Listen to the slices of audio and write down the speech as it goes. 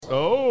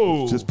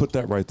Oh. Just put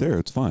that right there.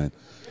 It's fine.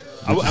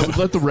 I would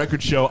let the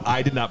record show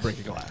I did not break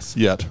a glass.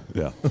 Yet.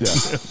 Yeah.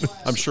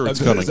 I'm sure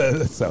it's coming.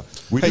 So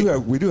we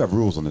do have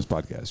rules on this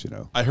podcast, you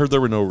know. I heard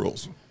there were no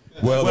rules.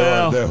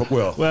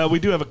 Well, we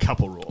do have a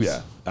couple rules.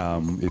 Yeah.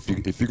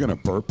 If you're gonna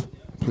burp,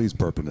 please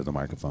burp into the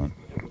microphone.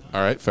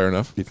 All right, fair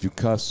enough. If you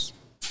cuss,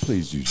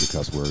 please use your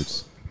cuss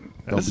words.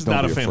 This is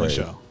not a family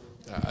show.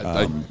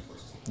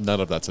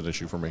 None of that's an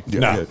issue for me. Yeah,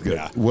 No. good.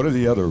 Yeah. What are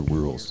the other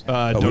rules?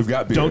 We've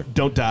got beer.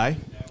 Don't die.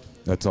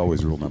 That's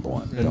always rule number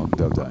one.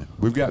 Don't die.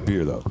 We've got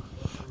beer though.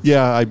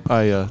 Yeah, I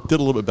did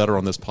a little bit better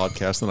on this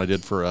podcast than I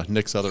did for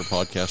Nick's other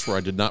podcast, where I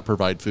did not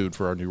provide food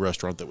for our new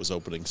restaurant that was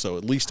opening. So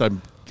at least I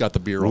got the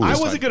beer on I this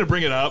wasn't time. going to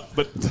bring it up,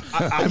 but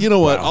You know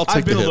what? I'll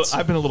take the hits.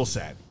 I've been a little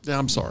sad. Yeah,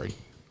 I'm sorry.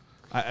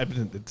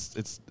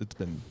 It's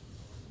been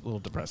a little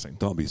depressing.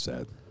 Don't be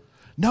sad.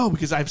 No,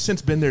 because I've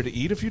since been there to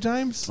eat a few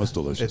times. That's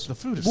delicious. The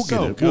food is We'll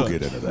so get good. we'll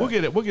get into that. We'll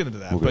get into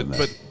that. We'll get into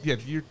but that. yeah,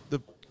 you're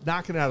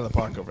knocking it out of the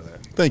park over there.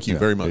 Thank you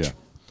very much. Yeah.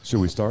 Should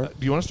we start?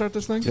 Do you want to start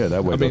this thing? Yeah,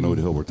 that way I don't know what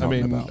the hell we're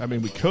talking about. I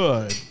mean, we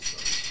could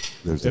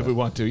There's if that. we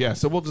want to. Yeah,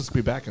 so we'll just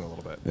be back in a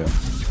little bit. Yeah.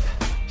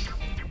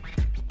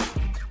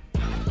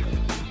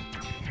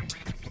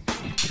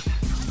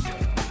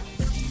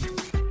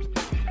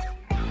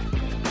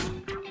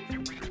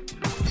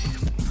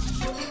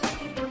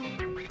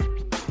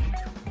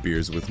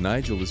 Beers with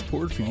Nigel is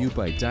poured for you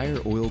by Dire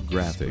Oil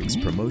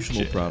Graphics,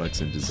 promotional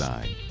products and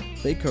design.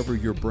 They cover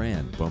your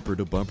brand bumper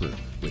to bumper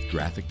with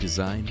graphic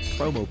design,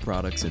 promo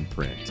products, and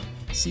print.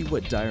 See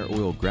what Dire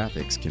Oil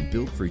Graphics can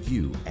build for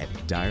you at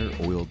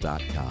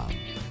direoil.com.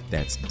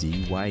 That's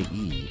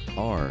DYEROIL.com.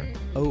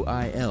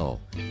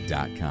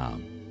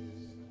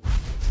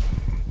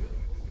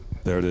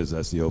 There it is.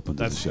 That's the open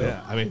to the show.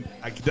 Yeah, I mean,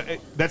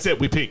 that's it.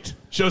 We peaked.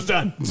 Show's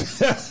done.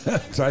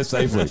 Try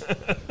safely.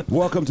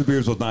 Welcome to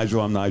Beers with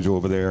Nigel. I'm Nigel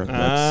over there.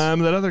 I'm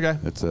that other guy.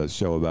 It's a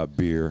show about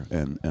beer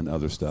and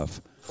other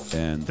stuff.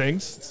 And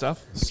Things,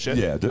 stuff, shit.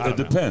 yeah, I don't know.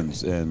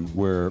 depends. And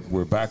we're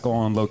back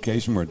on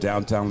location. We're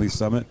downtown Lee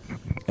Summit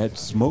at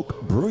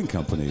Smoke Brewing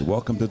Company.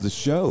 Welcome to the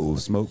show,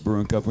 Smoke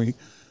Brewing Company.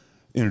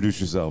 Introduce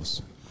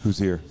yourselves. Who's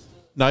here?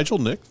 Nigel,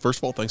 Nick, first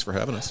of all, thanks for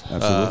having us.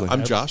 Absolutely.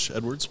 I'm Josh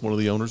Edwards, one of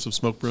the owners of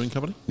Smoke Brewing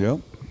Company. Yeah.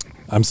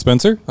 I'm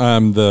Spencer.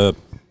 I'm the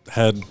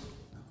head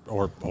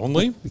or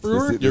only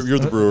brewer. You're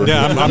the brewer.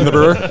 Yeah, I'm the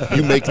brewer.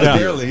 You make the beer.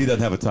 Apparently, he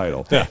doesn't have a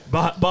title. Yeah.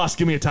 Boss,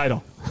 give me a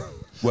title.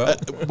 Well,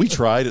 We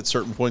tried at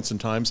certain points in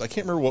times. I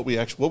can't remember what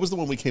was the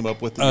one we came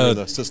up with that you're in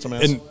the system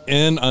as?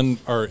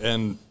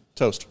 In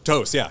Toast.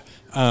 Toast, yeah.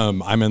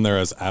 I'm in there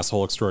as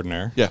asshole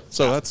extraordinaire. Yeah,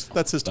 so that's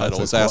his title.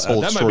 That's It's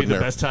asshole That might be the extraordinaire.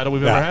 best title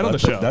we've ever had on the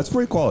show. that's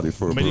pretty quality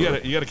for a I mean, brewer.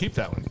 you got to keep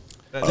that one.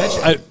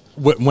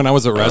 When I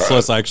was at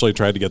Restless, I actually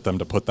tried to get them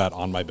to put that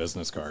on my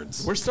business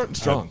cards. We're starting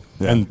strong.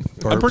 Yeah. And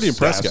Burps, I'm pretty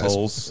impressed, guys.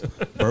 assholes.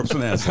 Burps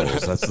and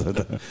assholes. That's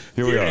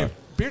here we are.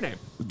 Beer name.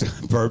 Burps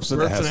and Burps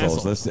and assholes.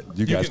 assholes. That's it.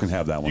 You guys can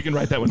have that one. You can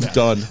write that one down.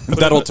 Done.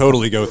 that'll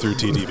totally go through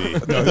TDB.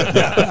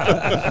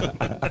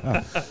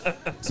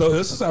 So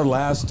this is our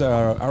last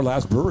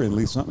brewery in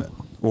Lee Summit,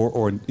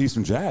 or in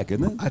Eastern Jack,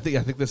 isn't it? I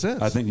think this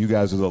is. I think you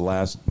guys are the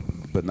last,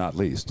 but not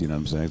least. You know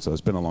what I'm saying? So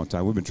it's been a long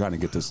time. We've been trying to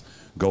get this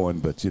going,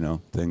 but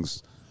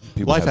things.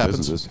 People Life have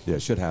happens. businesses. Yeah,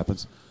 shit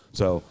happens.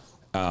 So,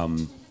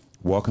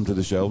 welcome to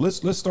the show.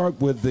 Let's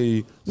start with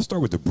the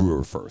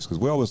brewer first, because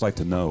we always like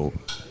to know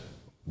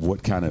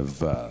what kind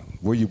of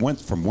where you went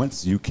from,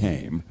 whence you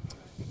came.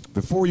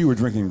 Before you were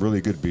drinking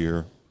really good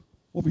beer,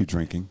 what were you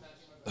drinking?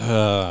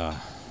 Bad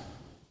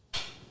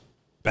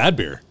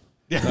beer.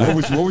 What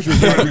was your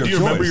beer of your Do you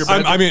remember choice? your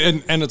I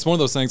mean, and it's one of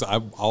those things.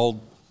 I'll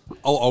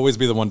always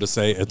be the one to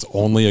say it's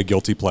only a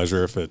guilty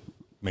pleasure if it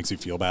makes you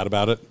feel bad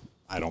about it.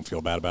 I don't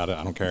feel bad about it.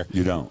 I don't care.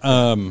 You don't.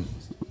 A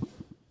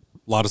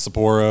lot of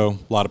Sapporo,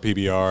 a lot of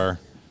PBR.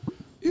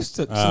 You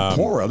said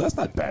Sapporo. That's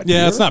not bad.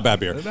 Yeah, beer. it's not bad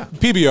beer.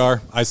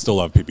 PBR, I still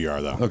love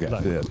PBR though. Okay,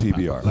 yeah,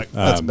 PBR.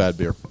 That's bad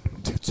beer.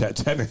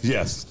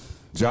 Yes.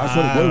 Josh,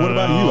 what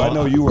about you? I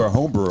know you were a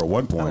home brewer at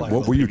one point.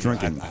 What were you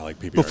drinking? I like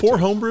PBR Before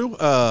too. homebrew,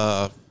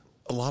 a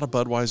lot of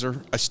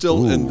Budweiser. I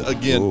still, and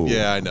again, Ooh.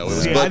 yeah, I know. It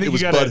was, See, Bud, it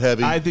was Bud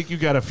heavy. I think you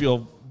got to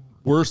feel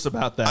worse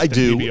about that I than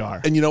do.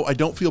 PBR. And, I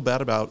don't feel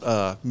bad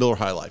about Miller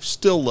High Life.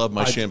 Still love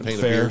my champagne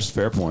of beers.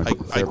 Fair point.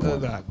 Fair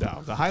point.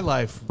 No, the High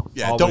Life.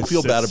 Yeah, always don't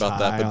feel bad sits about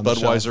that. high But on the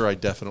Budweiser, shelf. I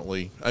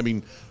definitely,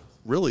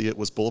 really, it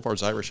was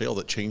Boulevard's Irish Ale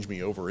that changed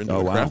me over into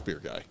Oh, a wow. craft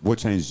beer guy. What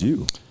changed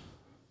you?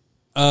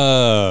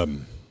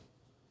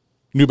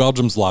 New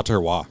Belgium's La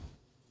Terroir.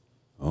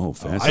 Oh,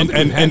 fancy. And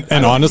I don't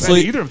think honestly,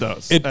 I've had either of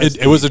those.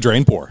 It was a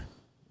drain pour,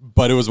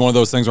 but it was one of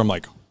those things where I'm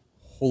like,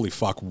 holy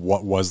fuck,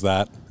 what was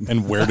that?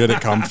 And where did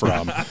it come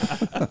from?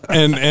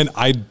 and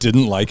I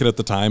didn't like it at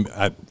the time.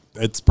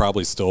 It's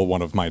probably still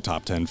one of my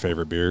top 10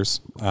 favorite beers.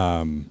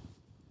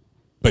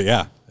 But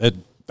yeah,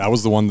 that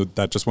was the one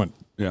that just went.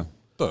 yeah.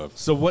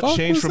 So what fuck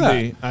changed was from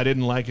that? the I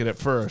didn't like it at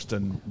first,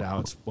 and now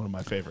it's one of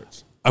my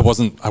favorites. I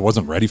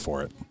wasn't ready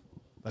for it.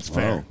 That's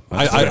fair. Oh.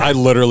 I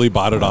literally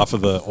bought it off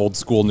of the old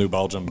school New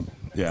Belgium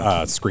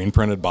Yeah. screen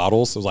printed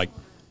bottles. I was like,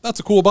 that's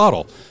a cool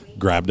bottle.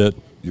 Grabbed it,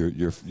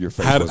 Your face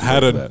had wasn't a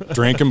ready for that.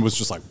 drink, and was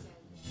just like,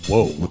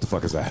 Whoa. What the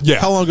fuck is that? Yeah.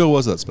 How long ago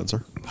was that,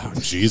 Spencer? Oh,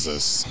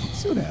 Jesus.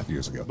 2.5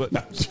 years ago. But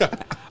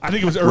I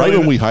think it was Right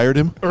when we hired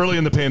him? early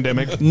in the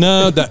pandemic.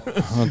 No,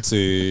 let's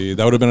see.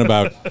 That would have been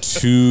about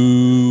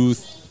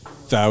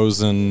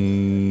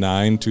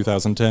 2009,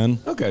 2010.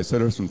 Okay, so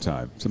there's some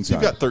time. Some So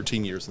time. you've got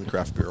 13 years in the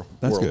craft beer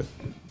That's world. good.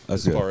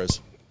 That's as good. far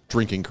as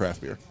drinking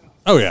craft beer.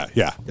 Oh, yeah,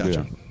 yeah.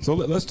 Gotcha. Yeah. So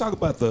let's talk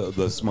about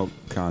the smoke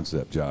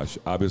concept, Josh.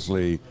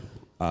 Obviously,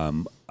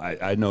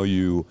 I know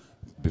you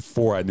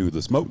before I knew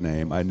the smoke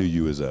name. I knew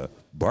you as a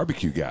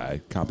barbecue guy,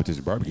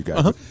 competition barbecue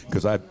guy,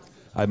 because I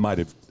might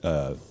have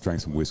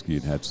drank some whiskey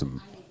and had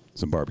some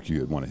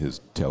barbecue at one of his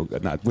what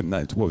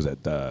was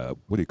that?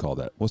 What do you call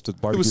that? What's the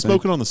barbecue? It was thing?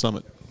 Smoking on the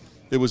Summit.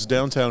 It was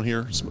downtown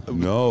here.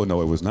 No,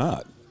 it was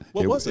not.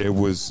 What was it? It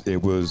was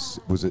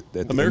it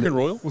at American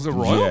Royal? Was it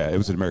Royal? Yeah, it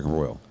was an American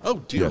Royal. Oh,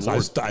 dear yes,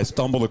 Lord. I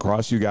stumbled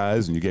across you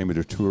guys, and you gave me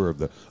the tour of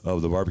the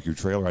barbecue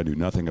trailer. I knew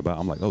nothing about.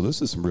 I'm like, oh,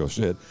 this is some real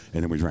shit.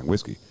 And then we drank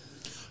whiskey.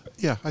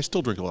 Yeah, I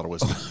still drink a lot of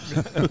whiskey.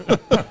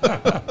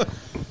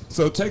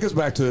 So take us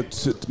back to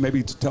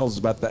maybe tell us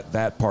about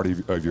that part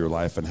of your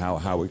life and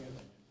how it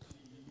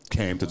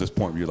came to this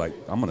point where you're like,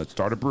 I'm going to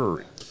start a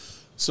brewery.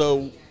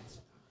 So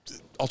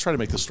I'll try to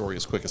make the story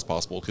as quick as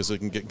possible because it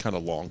can get kind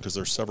of long because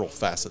there's several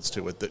facets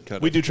to it that kind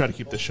of... We do try to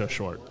keep this show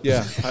short.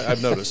 Yeah,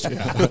 I've noticed.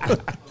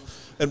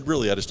 And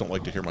really, I just don't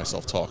like to hear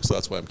myself talk, so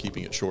that's why I'm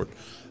keeping it short.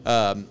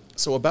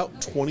 So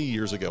about 20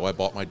 years ago, I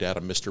bought my dad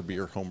a Mr.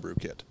 Beer homebrew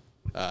kit.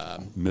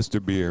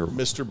 Mr. Beer.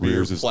 Mr. Beer,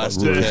 rears his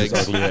plastic ugly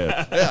kegs.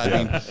 head. Yeah, I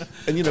mean,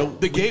 and you know,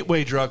 The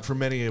gateway drug for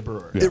many a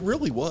brewer. it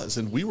really was,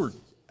 and we were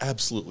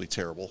absolutely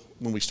terrible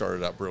when we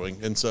started out brewing.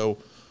 And so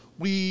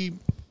we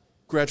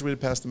graduated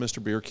past the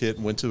Mr. Beer kit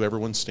and went to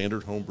everyone's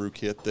standard homebrew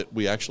kit that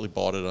we actually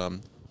bought at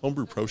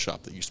Homebrew Pro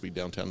Shop that used to be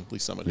downtown Lee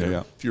Summit here,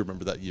 Yeah. if you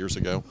remember that years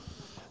ago.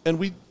 And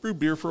we brewed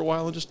beer for a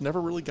while and just never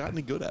really got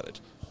any good at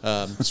it.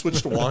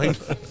 Switched to wine.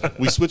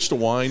 We switched to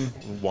wine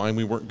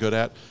we weren't good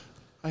at.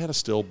 I had a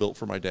still built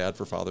for my dad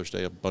for Father's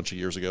Day a bunch of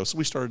years ago, so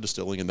we started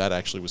distilling, and that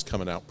actually was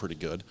coming out pretty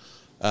good.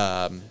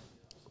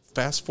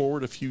 Fast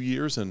forward a few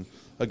years, and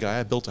a guy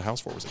I built a house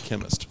for was a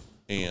chemist,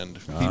 and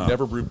he'd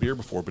never brewed beer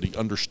before, but he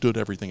understood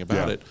everything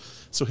about Yeah. it.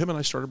 So him and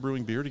I started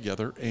brewing beer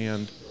together,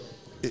 and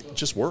it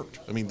just worked.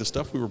 I mean, the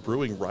stuff we were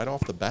brewing right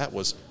off the bat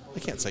was, I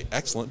can't say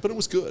excellent, but it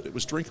was good. It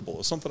was drinkable. It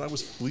was something I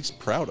was at least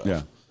proud of.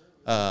 Yeah.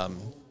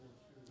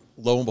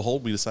 Lo and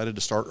behold, we decided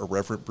to start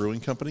Irreverent Brewing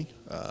Company.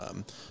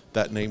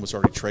 That name was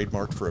already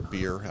trademarked for a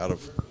beer out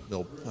of,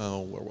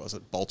 where was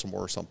it,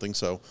 Baltimore or something.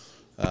 So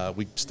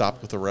we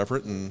stopped with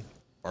Irreverent, and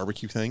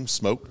barbecue thing,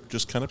 smoke,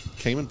 just kind of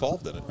came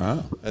involved in it.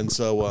 Ah. And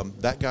so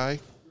that guy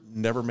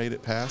never made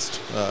it past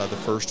the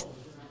first,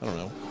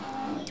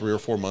 3 or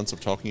 4 months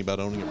of talking about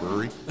owning a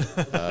brewery.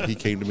 He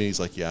came to me, he's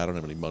like, yeah, I don't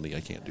have any money,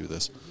 I can't do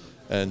this.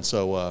 And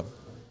so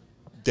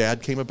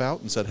Dad came about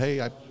and said,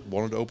 hey, I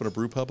wanted to open a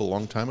brew pub a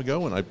long time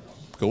ago, and I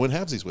go in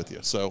halvesies with you.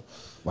 So,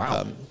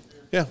 Wow.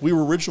 Yeah, we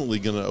were originally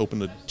going to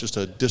open just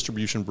a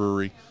distribution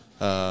brewery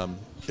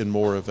in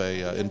more of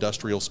a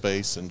industrial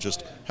space and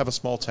just have a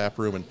small tap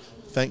room. And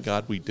thank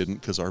God we didn't,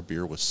 because our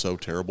beer was so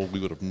terrible, we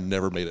would have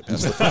never made it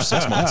past the first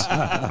 6 months.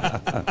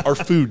 Our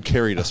food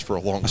carried us for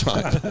a long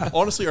time.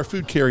 Honestly, our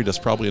food carried us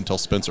probably until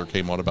Spencer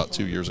came on about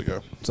 2 years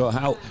ago. So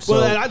how?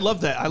 Well, and I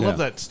love that. I love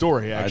Yeah. that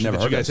story. Actually, never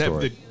that heard you guys that have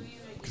story.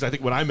 because I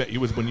think when I met you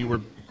was when you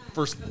were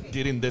first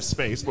getting this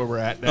space where we're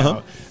at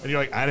now, and you're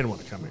like, I didn't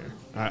want to come here.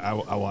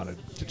 I wanted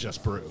to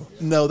just brew.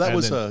 No, that And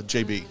was then-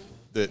 JB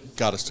that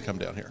got us to come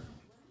down here.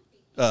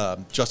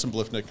 Justin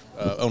Blifnick,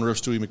 owner of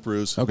Stewie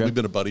McBrews. Okay. We've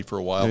been a buddy for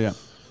a while. Yeah.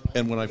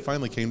 And when I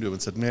finally came to him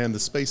and said, man, the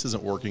space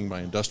isn't working,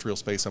 my industrial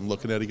space I'm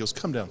looking at, he goes,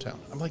 come downtown.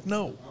 I'm like,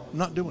 no, I'm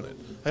not doing it.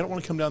 I don't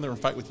want to come down there and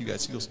fight with you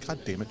guys. He goes, God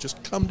damn it,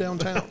 just come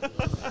downtown.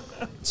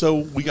 So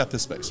we got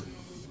this space.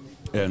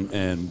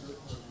 And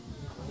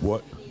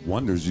what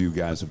wonders you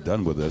guys have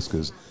done with this,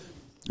 because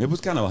it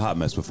was kind of a hot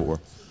mess before.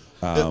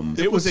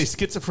 It was a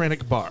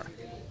schizophrenic bar.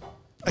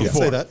 I can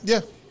say that.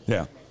 Yeah.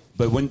 Yeah.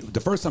 But when the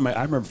first time I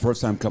remember the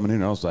first time coming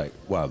in, I was like,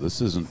 wow,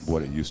 this isn't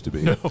what it used to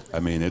be. No. I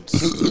mean,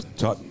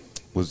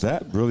 was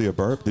that really a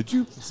burp? Did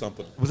you?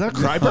 Something. Was that a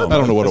cry burp? I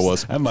don't know what it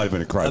was. That might have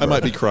been a cry I burp.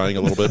 might be crying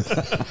a little bit.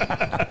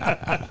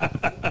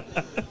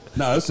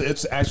 No,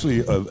 it's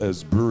actually,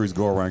 as breweries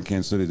go around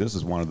Kansas City, this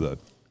is one of the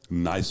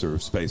nicer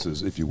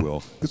spaces, if you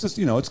will. Because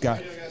it's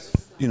got,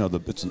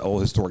 it's an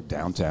old historic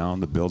downtown.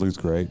 The building's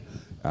great.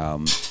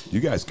 You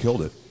guys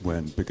killed it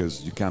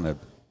because you kind of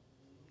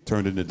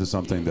turned it into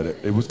something that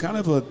it was kind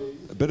of a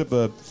bit of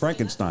a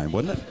Frankenstein,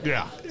 wasn't it?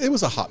 Yeah. It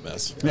was a hot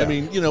mess. Yeah. I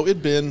mean,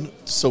 it'd been,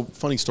 so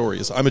funny story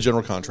is I'm a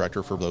general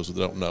contractor for those that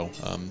don't know.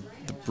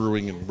 The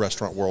brewing and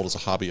restaurant world is a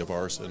hobby of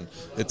ours, and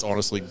it's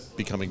honestly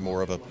becoming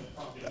more of a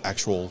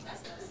actual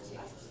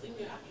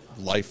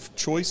life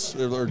choice,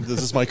 or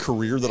this is my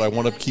career that I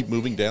want to keep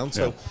moving down.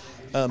 So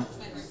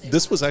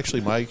this was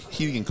actually my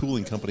heating and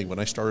cooling company when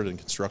I started in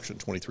construction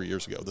 23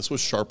 years ago. This was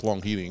Sharp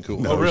Long Heating and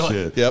Cooling. No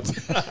shit. Yep.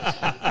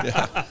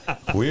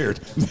 Weird.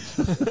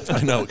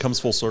 I know, it comes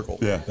full circle.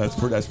 Yeah, that's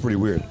pretty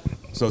weird.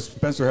 So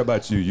Spencer, how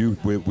about you?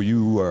 Were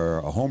you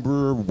a home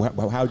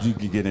brewer? How did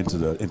you get into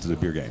the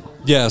beer game?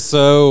 Yeah,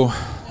 so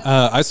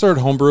I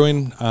started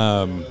homebrewing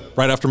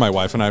right after my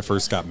wife and I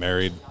first got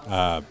married.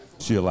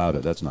 She allowed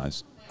it. That's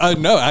nice.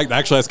 No,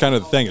 actually, that's kind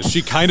of the thing. Is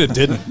she kind of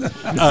didn't.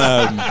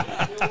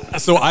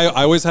 So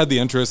I always had the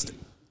interest.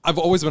 I've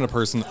always been a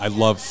person. I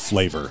love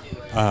flavor,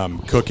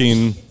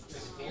 cooking,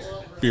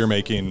 beer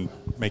making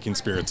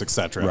spirits,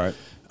 etc. Right.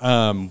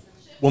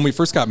 When we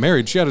first got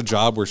married, she had a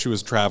job where she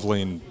was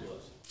traveling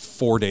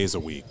 4 days a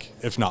week,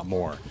 if not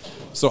more.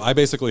 So I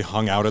basically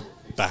hung out at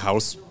the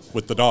house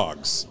with the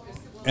dogs.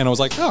 And I was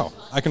like, oh,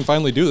 I can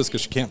finally do this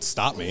because she can't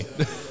stop me.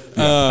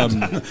 That's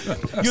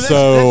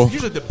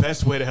usually the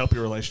best way to help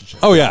your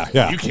relationship. Oh,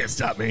 yeah. You can't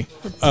stop me.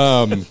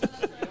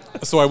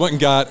 So I went and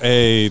got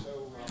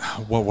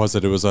what was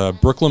it? It was a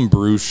Brooklyn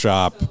Brew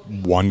Shop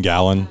 1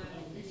 gallon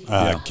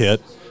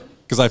kit.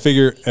 Because I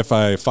figure if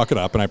I fuck it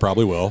up, and I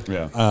probably will,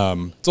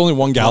 it's only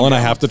 1 gallon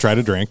I have to try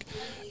to drink.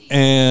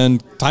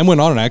 And time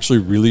went on, and I actually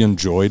really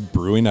enjoyed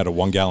brewing at a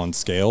 1 gallon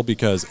scale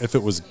because if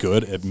it was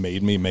good, it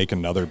made me make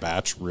another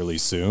batch really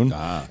soon.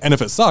 And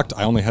if it sucked,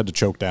 I only had to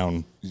choke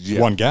down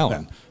 1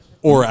 gallon. Yeah.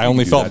 Or I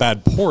only felt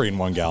bad pouring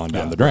 1 gallon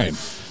down the drain.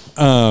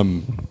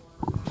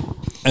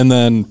 And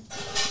then,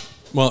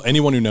 well,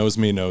 anyone who knows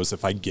me knows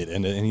if I get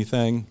into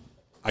anything,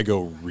 I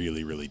go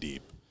really, really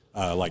deep.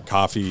 Like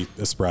coffee,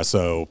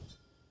 espresso.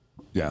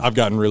 Yeah, I've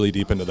gotten really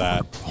deep into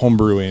that. Home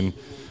brewing,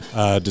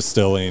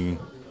 distilling.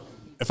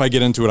 If I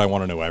get into it, I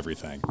want to know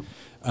everything.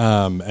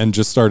 And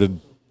just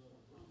started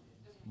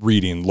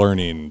reading,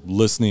 learning,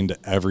 listening to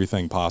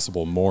everything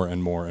possible more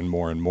and more and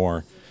more and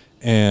more.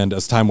 And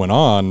as time went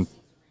on,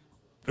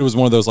 it was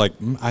one of those like,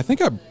 I think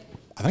I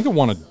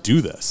want to do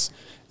this.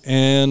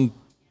 And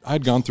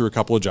I'd gone through a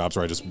couple of jobs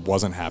where I just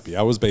wasn't happy.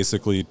 I was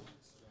basically,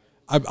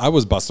 I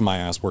was busting my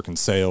ass working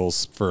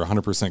sales for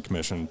 100%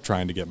 commission,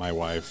 trying to get my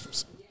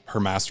wife her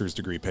master's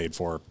degree paid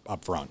for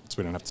up front, so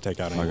we didn't have to take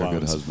out any loans. Like a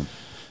good husband.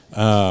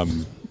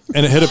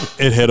 And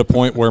it hit a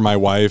point where my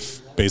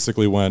wife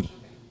basically went,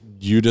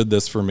 "You did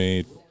this for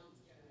me.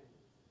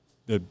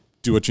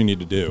 Do what you need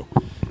to do."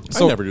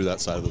 So I never do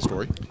that side of the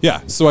story.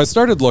 Yeah, so I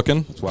started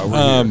looking. That's why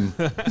we're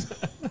here.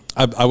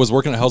 I was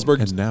working at Hellsberg.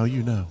 And now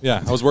you know.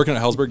 Yeah, I was working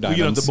at Hellsberg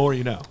Diamonds. The more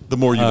you know. The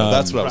more you know.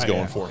 That's what I was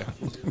going yeah. for.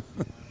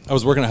 I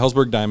was working at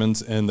Hellsberg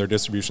Diamonds in their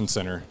distribution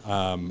center.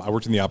 I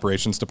worked in the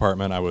operations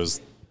department. I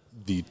was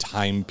the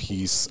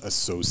timepiece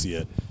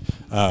associate.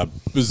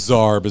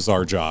 Bizarre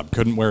job.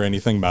 Couldn't wear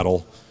anything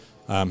metal.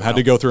 Had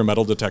to go through a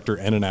metal detector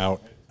in and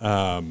out.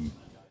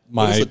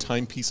 What does a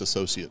timepiece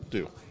associate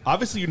do?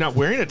 Obviously, you're not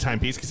wearing a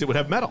timepiece because it would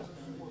have metal.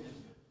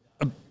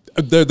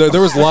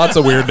 There was lots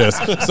of weirdness.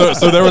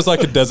 So there was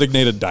like a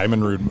designated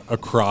diamond room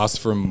across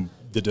from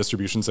the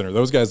distribution center.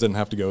 Those guys didn't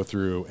have to go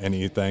through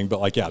anything, but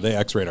like, yeah, they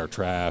x-rayed our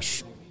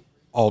trash.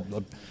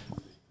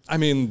 I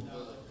mean,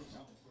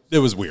 it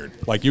was weird.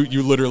 Like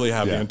you literally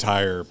have the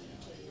entire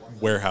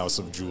warehouse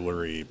of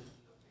jewelry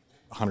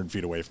 100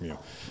 feet away from you.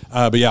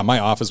 But yeah, my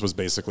office was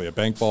basically a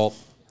bank vault,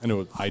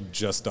 and I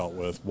just dealt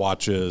with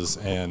watches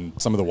and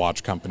some of the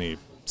watch company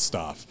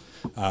stuff.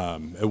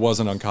 It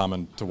wasn't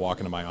uncommon to walk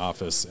into my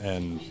office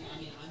and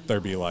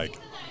there'd be like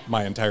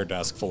my entire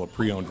desk full of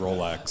pre-owned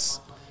Rolex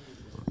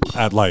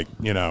at like,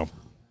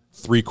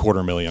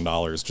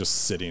 $750,000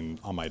 just sitting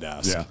on my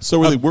desk. Yeah. So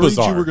were they worried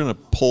bizarre. you were going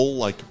to pull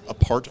like a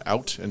part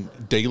out and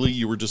daily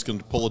you were just going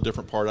to pull a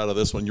different part out of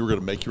this one? You were going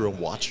to make your own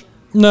watch?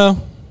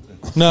 No,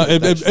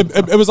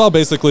 it was all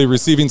basically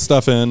receiving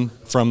stuff in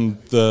from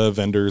the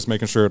vendors,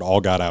 making sure it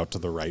all got out to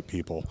the right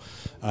people.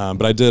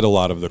 But I did a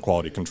lot of the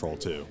quality control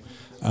too.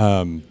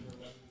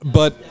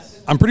 But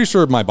I'm pretty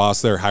sure my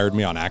boss there hired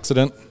me on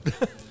accident.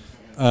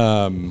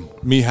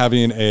 Me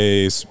having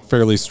a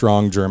fairly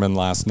strong German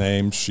last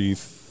name, she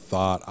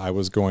thought I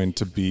was going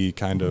to be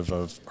kind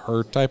of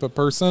her type of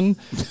person,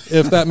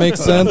 if that makes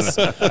sense.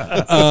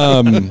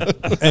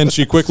 And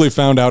she quickly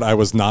found out I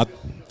was not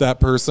that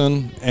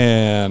person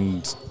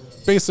and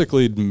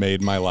basically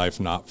made my life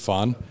not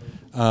fun.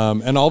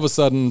 And all of a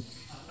sudden,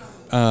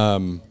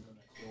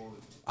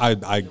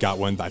 I got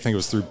one, I think it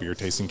was through Beer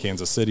Tasting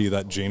Kansas City,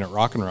 that Jane at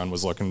Rock and Run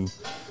was looking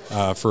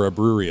for a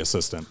brewery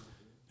assistant.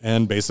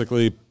 And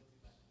basically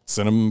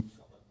sent him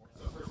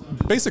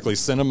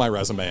my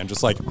resume and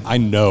just like, I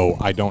know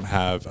I don't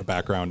have a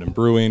background in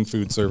brewing,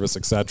 food service,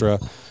 etc.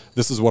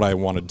 This is what I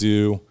want to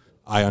do.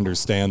 I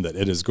understand that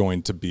it is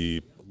going to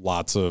be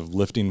lots of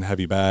lifting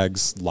heavy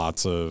bags,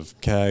 lots of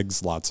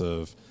kegs, lots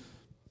of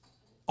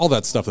all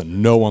that stuff that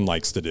no one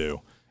likes to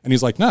do. And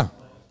he's like, no,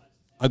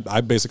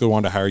 I basically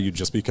wanted to hire you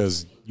just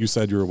because you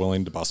said you were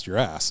willing to bust your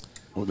ass.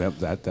 Well,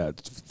 that's a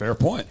fair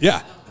point.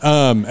 Yeah.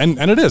 And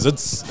it is.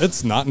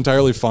 It's not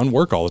entirely fun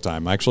work all the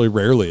time. Actually,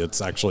 rarely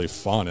it's actually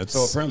fun.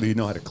 So apparently you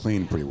know how to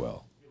clean pretty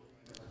well.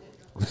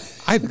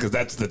 Because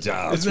that's the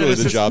job. That's really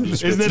the job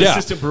description. Isn't it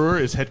assistant brewer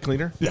is head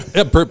cleaner?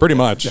 Yeah, pretty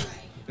much.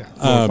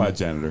 Glorified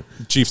janitor.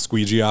 Chief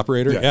squeegee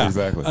operator. Yeah,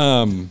 exactly.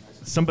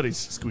 Somebody's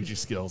squeegee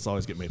skills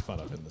always get made fun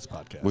of in this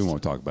podcast. We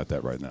won't talk about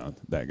that right now.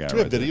 That guy. Do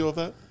we have video of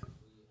that?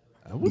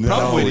 We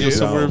probably Video do.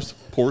 somewhere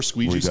of poor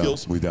squeegee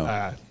skills? We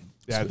don't.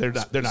 Yeah, they're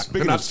not. They're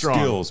Speaking not of strong.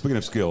 skills, speaking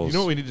of skills, You know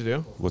what we need to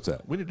do? what's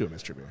that? We need to do a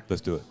mystery beer.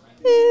 Let's do it.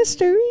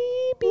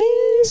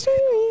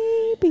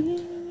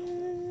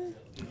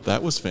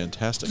 That was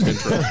fantastic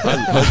intro.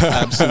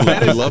 I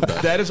absolutely love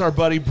that. That is our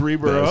buddy Bree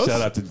Burrows.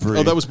 Shout out to Bree.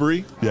 Oh, that was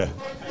Bree? Yeah.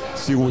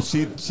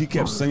 She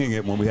kept singing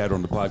it when we had her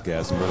on the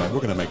podcast, and we're like, we're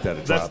going to make that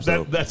a drop.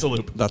 That's a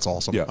loop. That's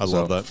awesome. yeah, I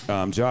love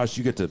that. Josh,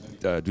 you get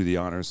to do the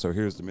honors. So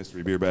here's the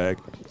mystery beer bag.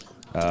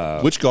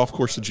 Which golf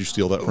course did you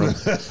steal that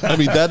from? I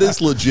mean, that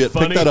is legit.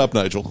 Funny- Pick that up,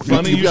 Nigel.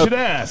 Funny you got- should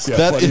ask. Yeah,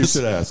 That funny you is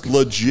should ask.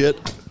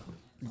 legit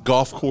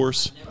golf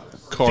course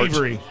cart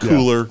Thievery.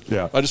 cooler.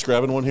 Yeah. I just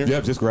grabbing one here.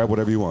 Yeah, just grab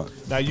whatever you want.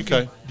 Now you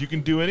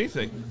can do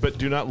anything, but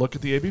do not look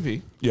at the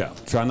ABV. Yeah,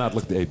 try not to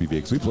look at the ABV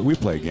because we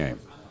play a game.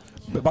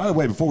 But by the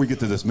way, before we get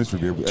to this mystery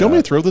beer, Do you want me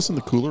to throw this in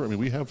the cooler? I mean,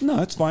 we have no,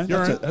 it's fine. You're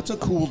That's, all right. that's a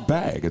cooled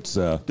bag. It's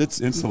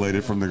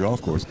insulated from the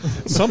golf course.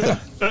 something.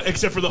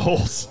 Except for the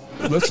holes.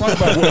 Let's talk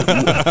about what.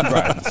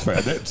 Right, it's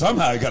fair.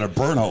 Somehow it got a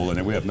burn hole in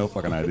it. We have no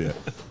fucking idea.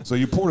 So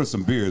you poured us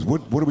some beers.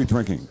 What are we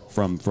drinking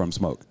from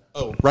Smoke?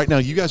 Oh, right now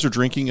you guys are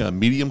drinking a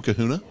medium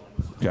Kahuna.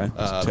 Okay,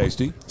 it's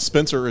tasty.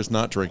 Spencer is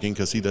not drinking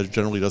because he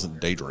generally doesn't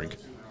day drink.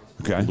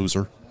 Okay,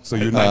 Loser. So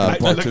you're not going I-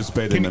 to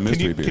participate in the can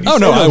mystery you- beer. can you Oh,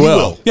 no, say I that?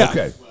 will. Yeah.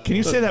 Okay. Can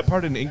you say that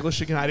part in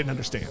English again? I didn't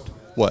understand.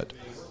 What?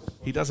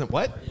 He doesn't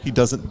what? He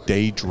doesn't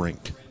day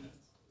drink.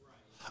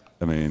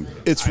 I mean,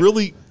 It's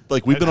really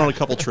like we've been on a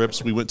couple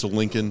trips. We went to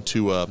Lincoln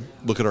to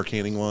look at our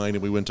canning line,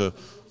 and we went to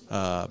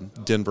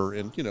Denver.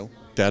 And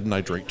Dad and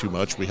I drink too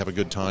much. We have a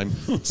good time.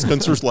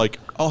 Spencer's like,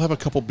 I'll have a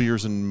couple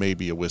beers and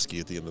maybe a whiskey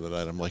at the end of the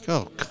night. I'm like,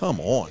 oh, come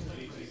on.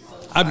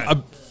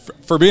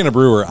 For being a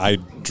brewer, I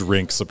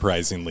drink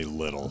surprisingly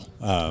little.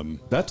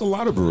 that's a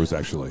lot of brewers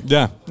actually.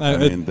 Yeah, I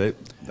mean,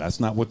 that's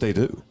not what they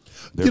do.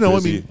 They're I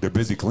busy, mean- they're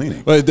busy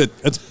cleaning. but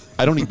it's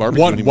I don't eat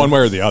barbecue anymore. one way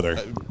or the other.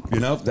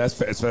 That's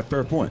fair. It's a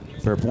fair point.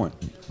 Fair point.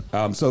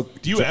 So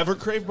Do you ever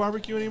crave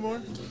barbecue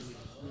anymore?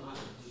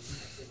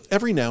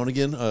 Every now and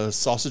again, a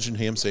sausage and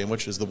ham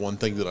sandwich is the one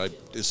thing that I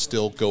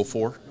still go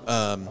for.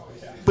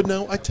 But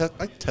no, I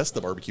test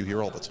the barbecue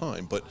here all the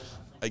time. But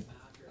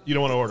You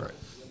don't want to order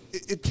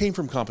it. it came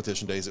from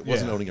competition days. It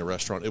wasn't Yeah. owning a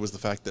restaurant. It was the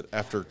fact that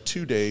after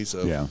 2 days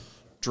of Yeah.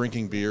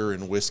 drinking beer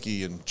and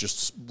whiskey and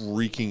just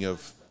reeking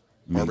of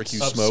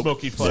barbecue Of smoke,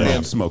 smoky flavor. yeah,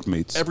 and smoked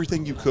meats.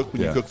 everything you cook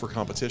when Yeah. you cook for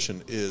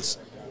competition is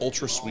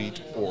ultra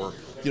sweet, or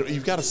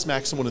you've got to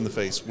smack someone in the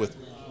face with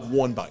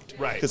one bite,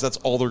 Right. Because that's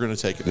all they're going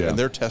to take of it, Yeah. and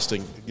they're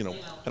testing. I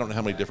don't know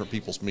how many different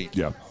people's meat.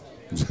 Yeah.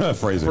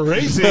 Fraser.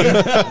 Crazy.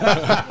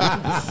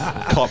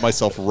 Caught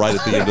myself right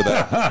at the end of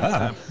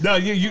that. No,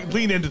 you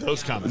lean into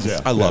those comments. Yeah.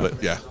 I love it.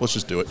 Yeah, let's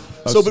just do it.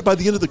 But by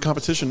the end of the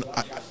competition,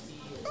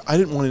 I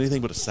didn't want anything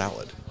but a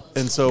salad,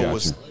 and so Gotcha.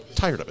 was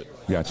tired of it.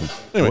 Gotcha.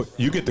 Anyway. Well,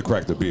 you get to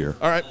crack the beer.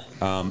 All right.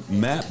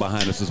 Matt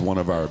behind us is one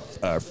of our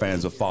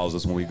fans that follows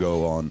us when we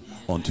go on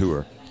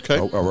tour. Okay.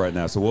 Right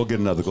now, so we'll get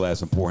another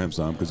glass and pour him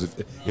some because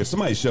if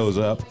somebody shows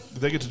up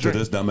They get to drink.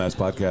 this dumbass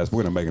podcast,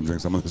 we're gonna make him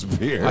drink some of this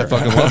beer. I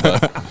fucking love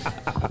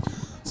that.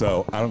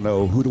 So I don't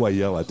know who do I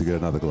yell at to get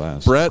another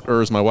glass. Brett,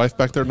 or is my wife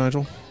back there,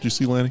 Nigel? Do you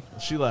see Lanny?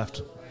 She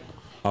left.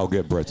 I'll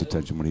get Brett's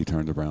attention when he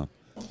turns around.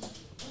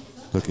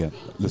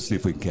 Let's see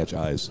if we can catch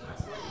eyes.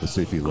 Let's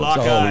see if he looks. Lock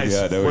eyes.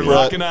 Yeah, there We're we are.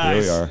 locking There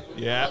eyes. we are.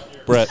 Yeah.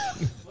 Brett,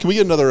 can we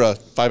get another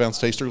 5-ounce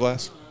taster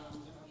glass?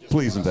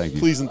 Please and thank you.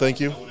 Please and thank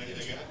you.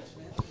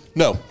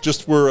 No,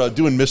 just we're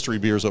doing mystery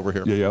beers over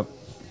here. Yeah.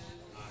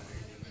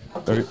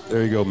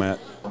 There you go, Matt.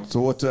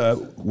 So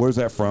where's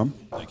that from?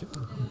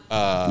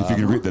 If you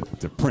can read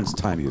the print's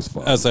tiny as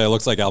fuck. I say it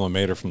looks like Alma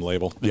Mater from the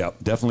label. Yeah,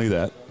 definitely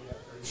that.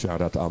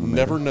 Shout out to Alma Mater.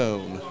 Never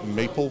known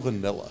maple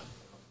vanilla.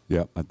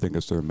 Yeah, I think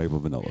it's their maple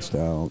vanilla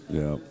stout.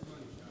 Yeah.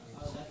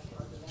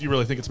 Do you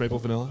really think it's maple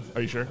vanilla?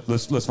 Are you sure?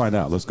 Let's find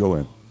out. Let's go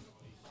in.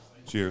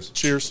 Cheers.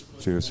 Cheers.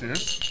 Cheers.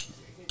 Cheers.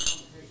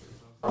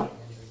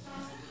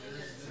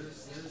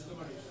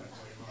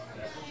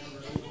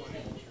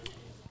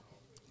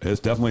 It's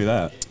definitely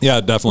that.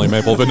 Yeah, definitely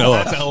maple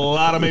vanilla. That's a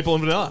lot of maple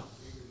and vanilla.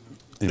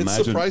 It's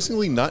Imagine.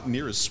 surprisingly not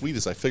near as sweet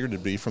as I figured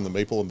it'd be from the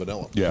maple and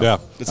vanilla. Yeah. Yeah.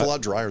 It's a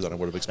lot drier than I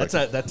would have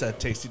expected. That's a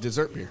tasty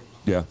dessert beer.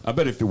 Yeah. I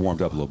bet if it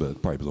warmed up a little bit,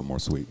 it'd probably be a little more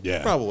sweet.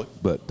 Yeah. Probably.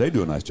 But they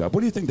do a nice job. What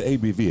do you think the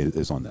ABV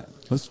is on that?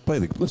 Let's play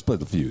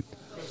the feud.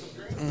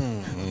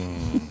 I'm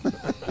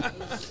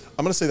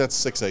going to say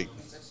that's 6.8.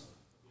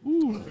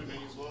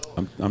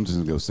 I'm just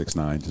gonna go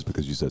 6'9" just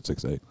because you said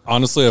 6'8".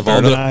 Honestly, of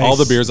Very nice. all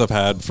the beers I've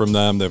had from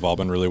them, they've all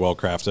been really well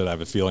crafted. I have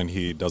a feeling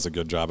he does a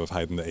good job of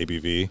hiding the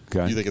ABV.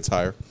 Okay. You think it's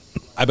higher?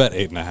 I bet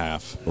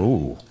 8.5.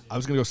 Ooh, I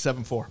was gonna go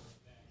 7.4.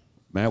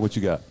 Matt, what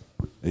you got?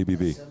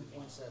 ABV.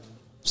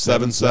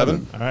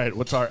 7.7. All right,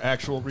 what's our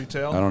actual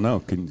retail? I don't know.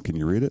 Can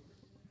you read it?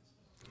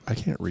 I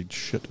can't read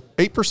shit.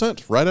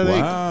 8%, right at 8.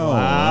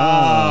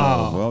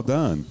 Wow. Well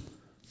done.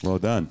 Well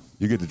done.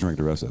 You get to drink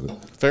the rest of it.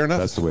 Fair enough.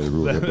 That's the way the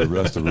rule. The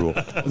rest of the rule.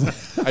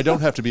 I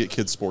don't have to be at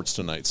kids' sports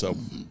tonight, so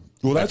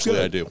Well, that's actually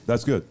good. I do.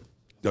 That's good.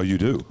 Oh, you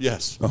do?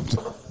 Yes.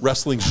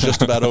 Wrestling's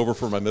just about over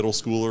for my middle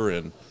schooler,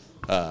 and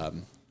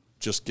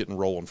just getting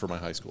rolling for my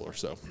high schooler.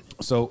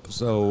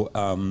 So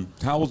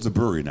How old's the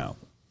brewery now?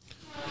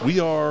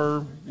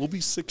 we'll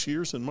be 6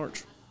 years in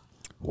March.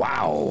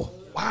 Wow.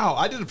 Wow,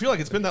 I didn't feel like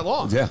it's been that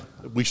long. Yeah.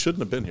 We shouldn't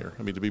have been here.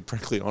 I mean, to be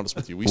frankly honest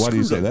with you, Why do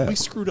you say that? We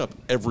screwed up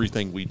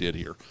everything we did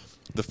here.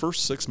 The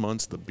first 6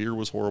 months, the beer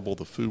was horrible,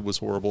 the food was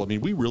horrible. I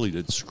mean, we really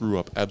did screw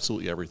up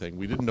absolutely everything.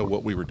 We didn't know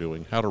what we were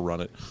doing, how to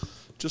run it.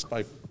 Just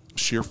by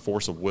sheer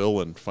force of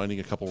will and finding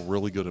a couple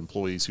really good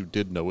employees who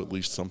did know at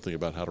least something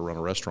about how to run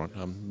a restaurant,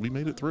 we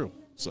made it through.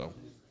 So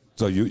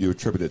you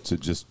attribute it to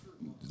just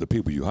the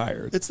people you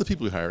hired. it's the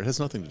people we hired. It has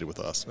nothing to do with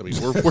us. I mean,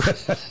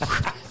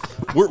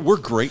 we're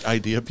great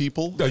idea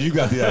people. No, you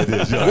got the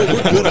idea.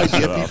 We're good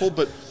idea people,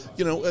 but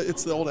you know,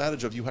 it's the old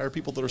adage of you hire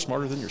people that are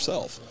smarter than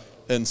yourself,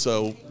 and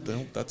so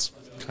that's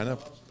kind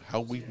of how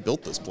we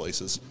built this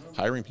place, is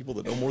hiring people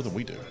that know more than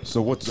we do.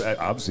 So what's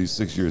obviously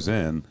 6 years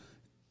in,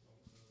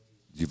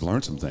 you've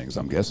learned some things,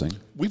 I'm guessing.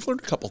 We've learned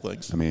a couple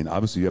things. I mean,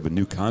 obviously you have a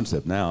new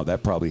concept now.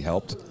 That probably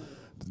helped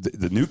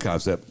the new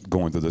concept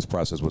going through this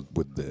process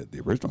with the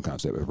original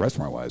concept,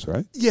 restaurant-wise,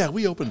 right? Yeah,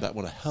 we opened that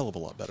one a hell of a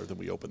lot better than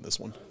we opened this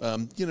one.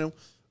 You know,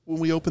 when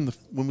we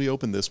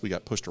opened this, we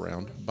got pushed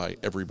around by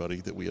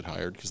everybody that we had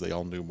hired because they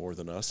all knew more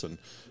than us, and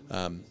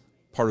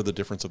part of the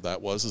difference of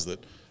that is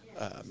that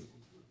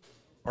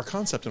our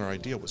concept and our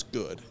idea was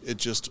good. It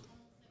just,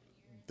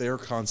 their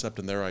concept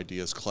and their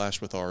ideas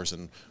clashed with ours,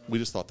 and we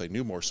just thought they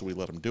knew more, so we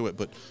let them do it.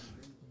 But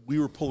we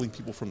were pulling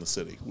people from the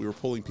city. We were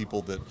pulling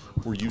people that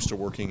were used to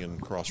working in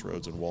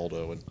Crossroads and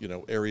Waldo, and you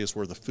know, areas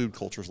where the food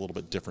culture is a little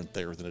bit different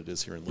there than it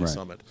is here in Lee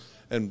Summit.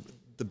 And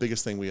the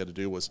biggest thing we had to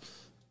do was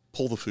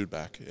pull the food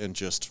back and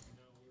just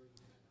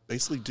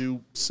basically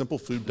do simple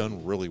food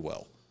done really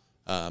well.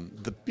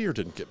 The beer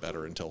didn't get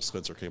better until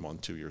Spencer came on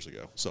 2 years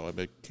ago, so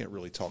I can't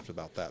really talk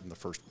about that in the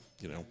first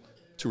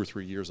 2 or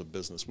 3 years of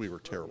business. We were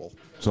terrible.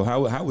 So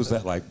how was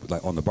that like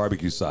on the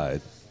barbecue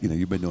side? You know,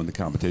 you've been doing the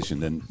competition,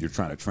 then you're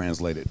trying to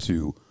translate it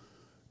to.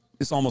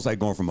 It's almost like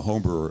going from a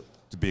home brewer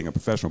to being a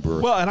professional brewer.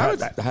 Well, and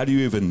how do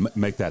you even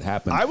make that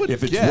happen? I would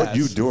if it's guess. what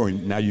you're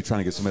doing, now you're trying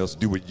to get somebody else to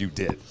do what you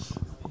did.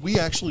 We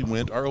actually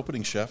our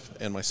opening chef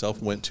and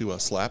myself went to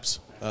Slaps.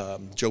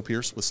 Joe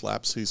Pierce with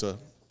Slaps. He's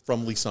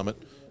from Lee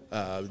Summit.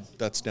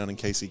 That's down in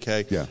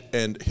KCK. Yeah.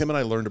 And him and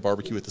I learned to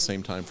barbecue at the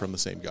same time from the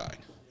same guy.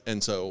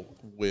 And so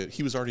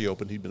he was already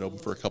open. He'd been open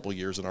for a couple of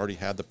years and already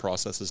had the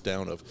processes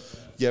down of,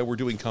 we're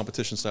doing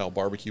competition-style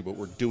barbecue, but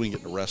we're doing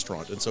it in a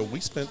restaurant. And so we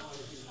spent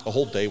a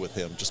whole day with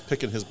him just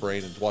picking his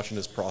brain and watching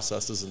his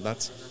processes, and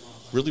that's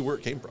really where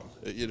it came from.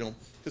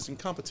 Because in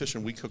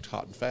competition, we cooked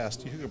hot and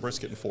fast. You cook a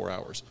brisket in 4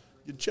 hours.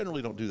 You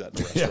generally don't do that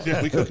in a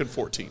restaurant. We cook in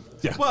 14.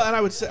 Yeah. Well, and I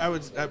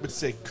would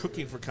say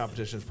cooking for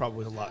competition is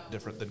probably a lot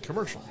different than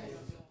commercial.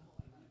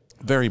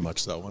 Very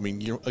much so. I mean,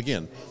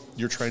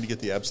 you're trying to get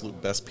the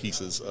absolute best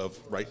pieces of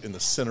right in the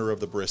center of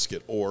the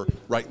brisket or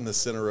right in the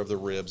center of the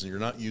ribs, and you're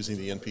not using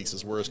the end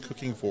pieces. Whereas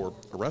cooking for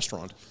a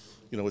restaurant,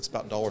 it's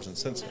about dollars and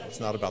cents. It's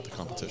not about the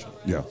competition.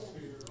 Yeah.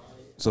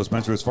 So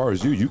Spencer, as far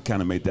as you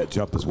kind of made that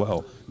jump as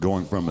well,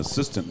 going from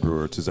assistant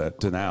brewer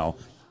to now.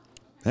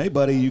 Hey,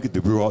 buddy, you get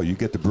to brew all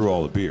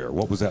the beer.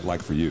 What was that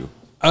like for you?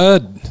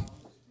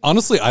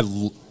 Honestly,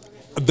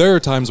 there are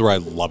times where I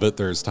love it.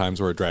 There's times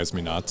where it drives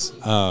me nuts.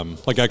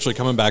 Like actually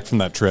coming back from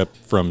that trip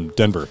from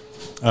Denver,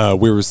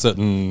 we were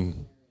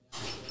sitting.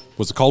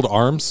 Was it called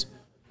Arms?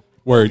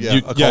 Where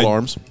called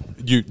Arms.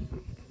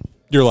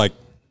 You're like,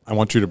 I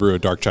want you to brew a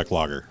dark Czech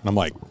lager, and I'm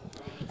like,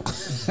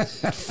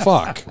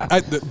 fuck.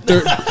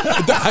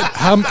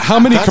 How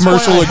many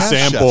commercial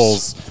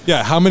examples?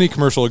 Yeah, how many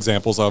commercial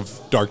examples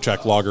of dark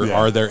Czech lager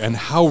are there, and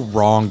how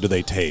wrong do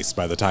they taste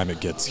by the time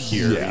it gets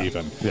here?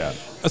 Even. Yeah.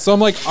 So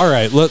I'm like, all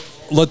right,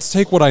 let's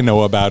take what I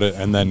know about it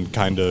and then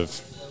kind of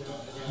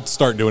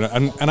start doing it.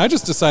 And I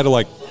just decided,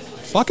 like,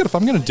 fuck it. If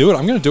I'm going to do it,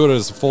 I'm going to do it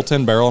as a full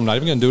 10 barrel. I'm not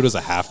even going to do it as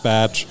a half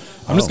batch.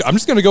 I'm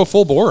just going to go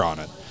full bore on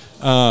it.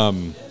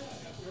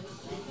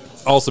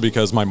 Also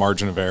because my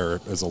margin of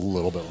error is a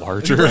little bit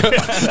larger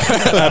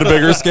at a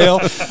bigger scale.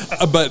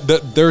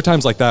 But there are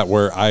times like that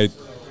where I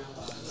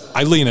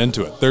lean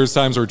into it. There's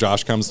times where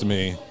Josh comes to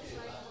me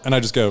and I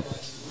just go,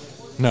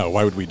 no,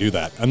 why would we do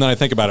that? And then I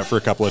think about it for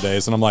a couple of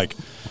days and I'm like,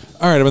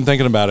 all right, I've been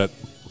thinking about it.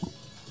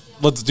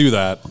 Let's do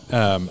that.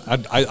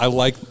 I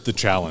like the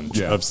challenge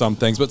of some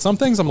things, but some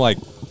things I'm like,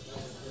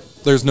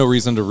 there's no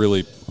reason to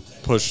really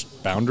push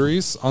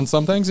boundaries on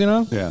some things,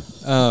 Yeah.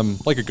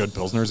 Like a good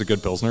Pilsner is a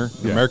good Pilsner.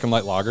 Yeah. American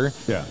light lager.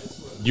 Yeah.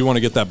 You want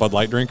to get that Bud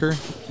Light drinker?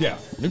 Yeah.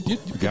 You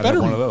gotta better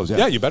have one of those, yeah.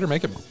 Yeah, you better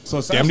make it So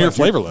it sounds damn near like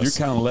flavorless.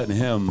 You're kind of letting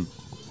him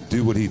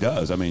do what he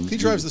does. I mean, He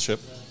drives the ship.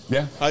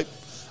 Yeah.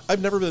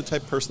 I've never been the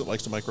type of person that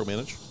likes to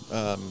micromanage.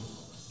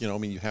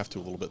 You have to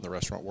a little bit in the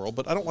restaurant world,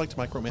 but I don't like to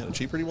micromanage.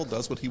 He pretty well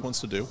does what he wants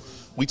to do.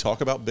 We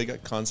talk about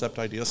big concept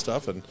idea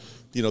stuff, and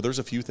there's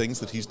a few things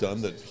that he's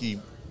done that he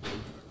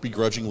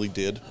begrudgingly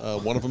did.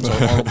 One of them is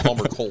our Arnold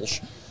Palmer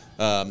Kolsch.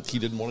 He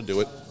didn't want to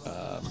do it.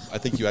 I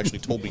think you actually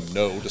told me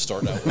no to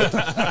start out with.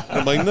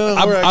 I'm like, no,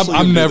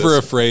 I'm never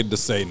afraid to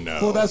say no.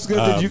 Well, that's good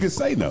that you can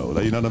say no.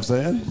 You know what I'm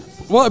saying?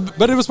 Well,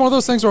 but it was one of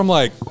those things where I'm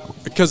like,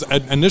 because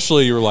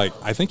initially you were like,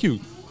 I think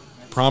you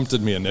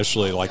prompted me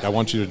initially, like, I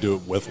want you to do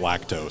it with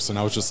lactose. And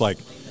I was just like,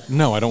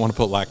 no, I don't want to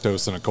put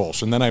lactose in a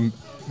Kolsch. And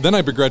then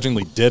I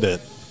begrudgingly did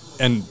it.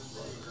 And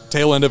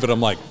tail end of it, I'm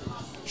like,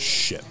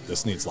 shit,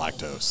 this needs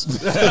lactose.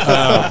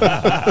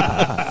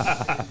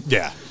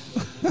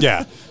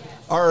 Yeah.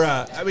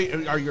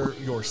 Are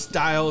your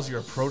styles, your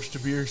approach to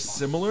beer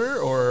similar,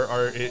 or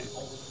are it?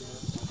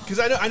 Because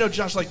I know,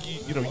 Josh, like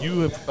you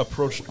have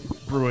approached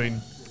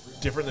brewing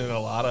different than a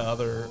lot of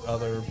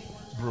other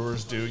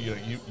brewers do.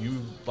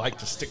 You like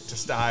to stick to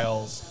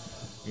styles.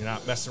 You're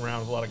not messing around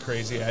with a lot of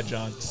crazy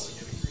adjuncts.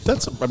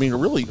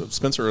 Really,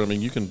 Spencer,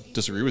 you can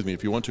disagree with me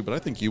if you want to, but I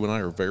think you and I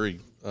are very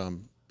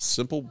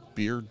simple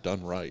beer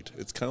done right.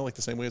 It's kind of like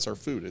the same way as our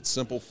food. It's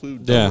simple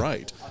food done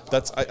right.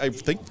 I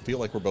feel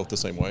like we're both the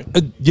same way.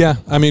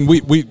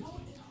 We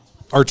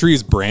our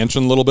trees branch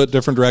in a little bit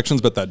different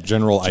directions, but that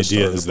general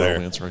idea is there.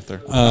 Right there.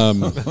 Hey,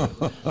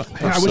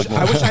 I wish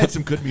I had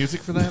some good music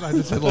for that. I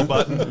just hit a little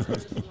button.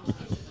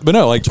 But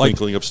no,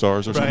 Twinkling of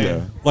stars or something. Right.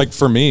 Yeah. Like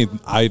for me,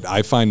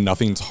 I find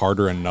nothing's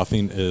harder and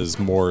nothing is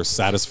more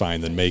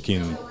satisfying than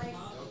making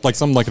like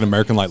something like an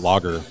American Light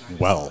Lager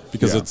well,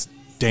 because it's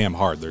damn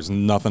hard. There's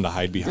nothing to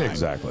hide behind.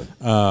 Exactly.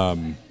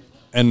 And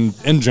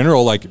in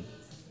general, like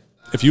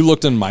if you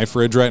looked in my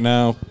fridge right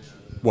now,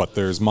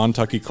 there's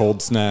Montucky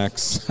Cold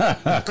Snacks.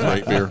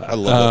 Great beer. I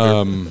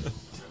love that beer.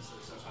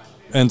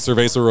 And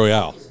Cerveza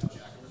Royale.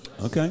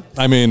 Okay.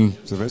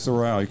 Cerveza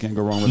Royale, you can't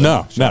go wrong with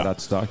that. Shout out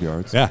to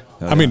Stockyards. Yeah.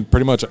 Hell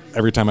Pretty much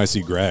every time I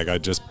see Greg, I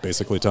just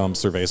basically tell him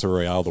Cerveza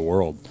Royale the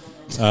world.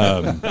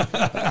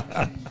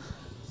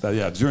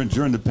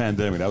 During the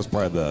pandemic, that was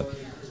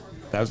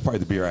probably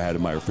the beer I had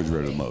in my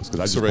refrigerator the most,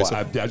 because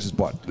I just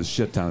bought the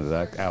shit ton of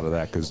that out of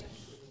that, because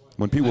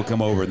when people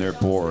come over and they're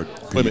bored.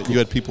 Wait a minute, you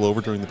had people over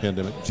during the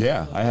pandemic?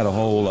 Yeah, I had a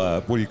whole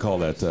what do you call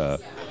that?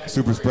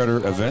 Super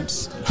spreader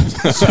events.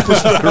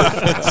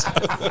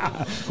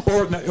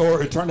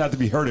 or it turned out to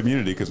be herd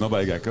immunity because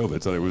nobody got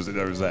COVID, so there was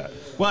that.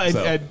 Well,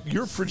 and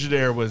your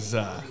Frigidaire was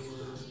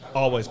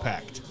always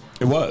packed.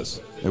 It was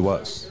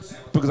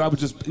because I would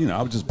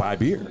just buy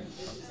beer,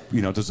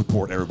 to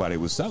support everybody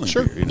who was selling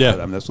beer.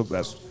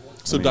 That's.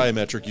 So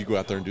Diametric, you go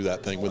out there and do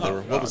that thing when they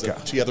were, what was it,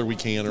 Together We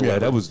Can or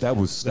whatever? that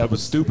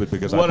was stupid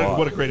because what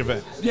a great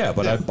event. Yeah,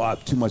 but I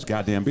bought too much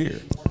goddamn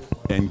beer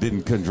and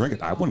couldn't drink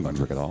it. I wasn't going to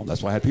drink it all.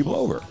 That's why I had people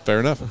over.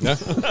 Fair enough. Yeah.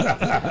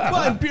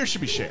 Well, and beer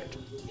should be shared.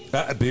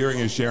 Beering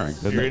is sharing.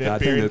 Beering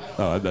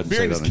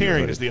is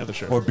caring is the other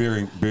shirt. Or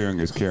beering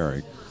is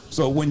caring.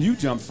 So when you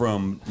jump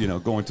from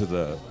going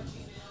to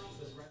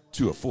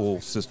a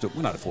full system,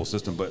 well, not a full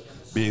system, but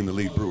being the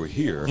lead brewer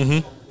here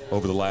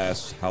over the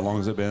last, how long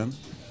has it been?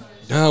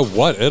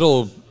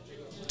 It'll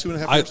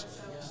 2.5 years.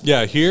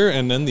 Yeah, here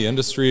and in the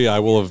industry, I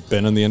will have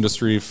been in the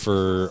industry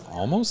for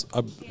almost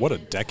a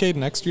decade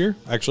next year.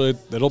 Actually,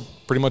 it'll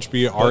pretty much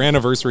be our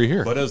anniversary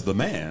here. But as the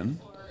man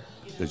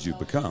that you've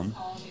become,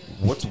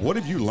 what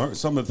have you learned?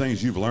 Some of the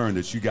things you've learned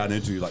that you got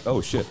into, you're like, oh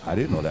shit, I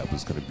didn't know that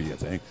was going to be a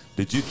thing.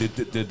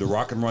 Did the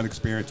Rock and Run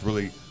experience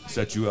really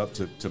set you up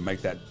to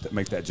make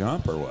that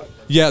jump, or what?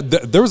 Yeah,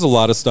 there was a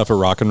lot of stuff at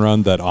Rock and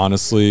Run that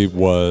honestly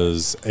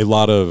was a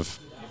lot of.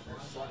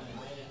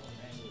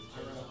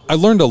 I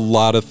learned a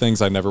lot of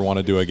things I never want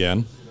to do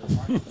again.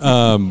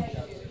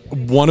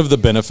 One of the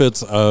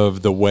benefits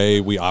of the way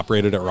we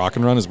operated at Rock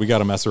and Run is we got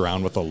to mess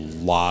around with a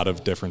lot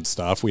of different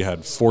stuff. We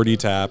had 40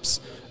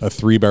 taps, a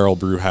 3-barrel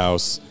brew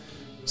house.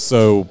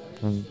 So,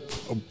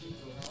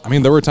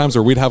 there were times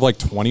where we'd have like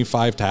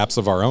 25 taps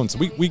of our own. So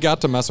we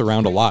got to mess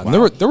around a lot. And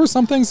there were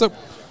some things that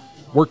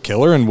were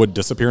killer and would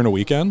disappear in a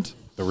weekend.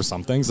 There were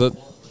some things that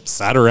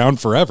sat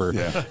around forever.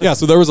 Yeah,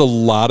 so there was a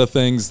lot of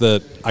things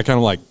that I kind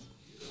of like,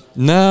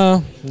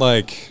 no,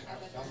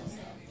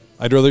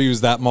 I'd rather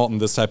use that malt in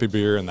this type of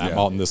beer and that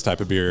malt in this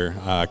type of beer,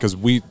 because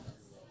we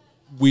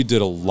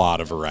did a lot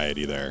of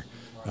variety there.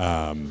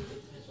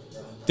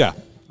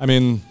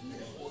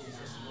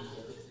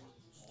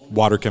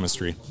 Water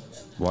chemistry.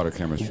 Water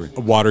chemistry.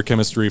 Water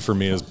chemistry for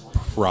me is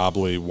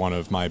probably one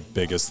of my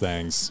biggest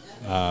things.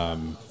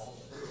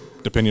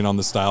 Depending on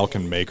the style,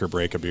 can make or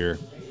break a beer.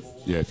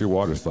 Yeah, if your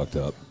water's fucked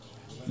up,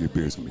 your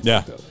beer's going to be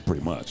fucked up,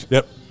 pretty much.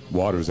 Yep.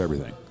 Water's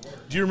everything.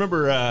 Do you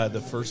remember the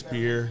first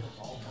beer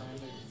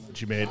that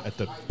you made at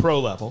the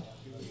pro level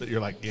that you're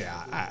like,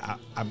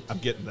 I'm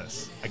getting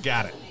this. I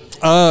got it.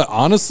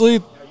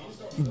 Honestly,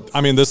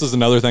 this is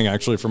another thing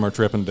actually from our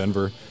trip in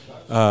Denver.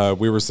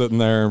 We were sitting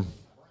there.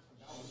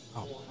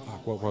 Oh,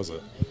 fuck, what was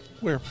it?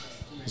 Where?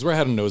 It was where I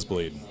had a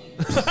nosebleed.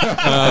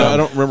 I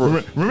don't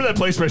remember. Remember that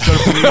place where I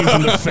started bleeding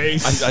from the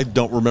face? I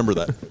don't remember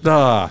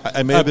that.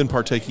 I may have been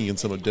partaking in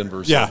some of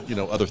Denver's,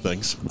 other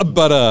things.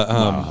 But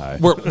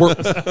we're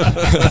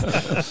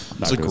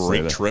it's a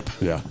great trip.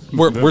 Yeah,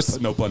 we're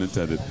no pun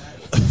intended.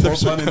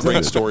 There's a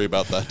great story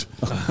about that.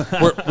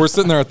 We're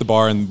sitting there at the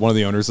bar, and one of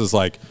the owners is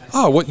like,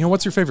 "Oh,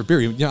 what's your favorite beer?"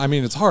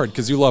 It's hard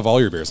because you love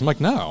all your beers. I'm like,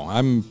 no,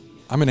 I'm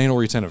an anal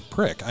retentive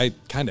prick. I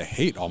kind of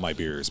hate all my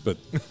beers, but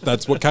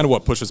that's what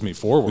pushes me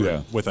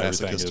forward with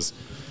everything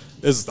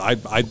is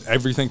I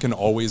everything can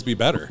always be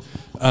better.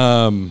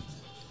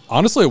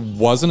 Honestly, it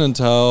wasn't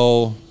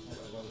until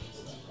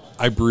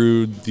I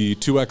brewed the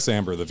 2X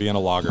Amber, the Vienna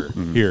Lager,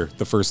 here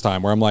the first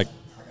time, where I'm like,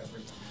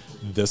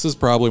 this is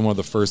probably one of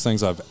the first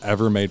things I've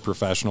ever made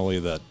professionally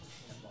that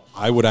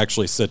I would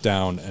actually sit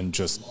down and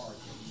just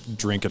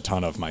drink a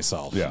ton of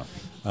myself. Yeah.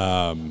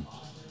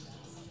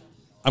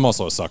 I'm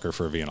also a sucker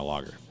for a Vienna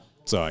lager,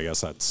 so I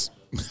guess that's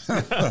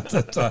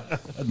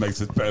That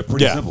makes it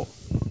pretty Yeah. simple.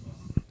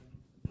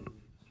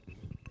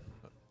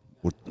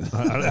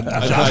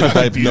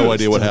 I have no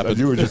idea what happened.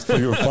 You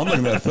were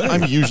fumbling that thing.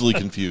 I'm usually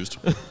confused.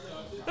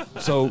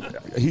 So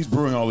he's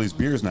brewing all these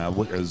beers now.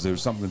 Is there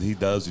something that he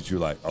does that you're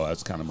like, oh,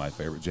 that's kind of my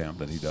favorite jam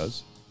that he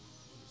does?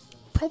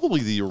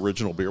 Probably the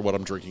original beer, what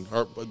I'm drinking.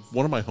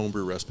 One of my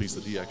homebrew recipes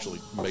that he actually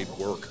made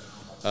work.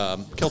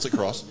 Celtic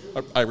Cross,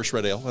 Irish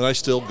Red Ale. And I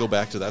still go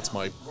back to that's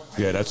my...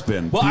 Yeah, that's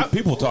been... Well,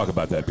 people talk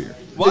about that beer.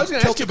 Well, I was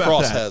going to ask you Celtic about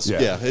Cross that. has,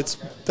 Yeah.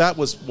 that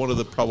was one of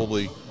the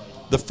probably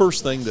the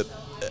first thing that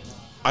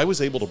I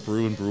was able to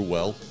brew and brew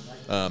well,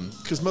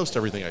 because most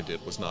everything I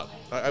did was not.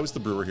 I was the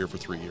brewer here for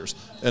 3 years,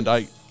 and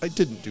I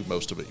didn't do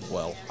most of it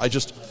well. I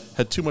just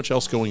had too much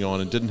else going on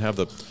and didn't have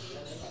the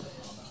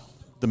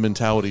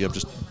mentality of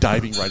just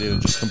diving right in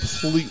and just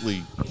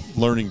completely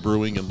learning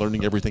brewing and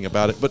learning everything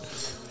about it. But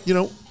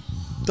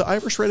the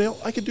Irish Red Ale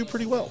I could do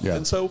pretty well, Yeah.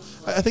 and so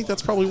I think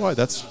that's probably why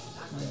that's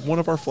one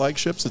of our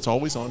flagships. It's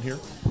always on here.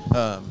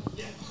 I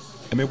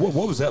mean,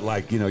 what was that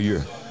like?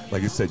 You're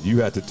like you said,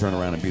 you had to turn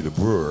around and be the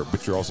brewer,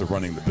 but you're also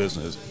running the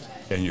business,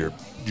 and you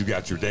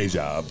got your day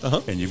job,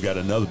 and you've got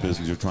another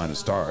business you're trying to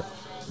start.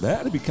 That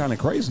had to be kind of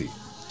crazy.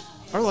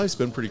 Our life's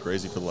been pretty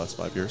crazy for the last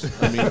 5 years.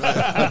 I mean,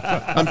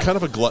 I'm kind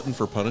of a glutton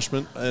for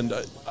punishment, and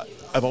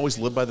I've always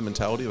lived by the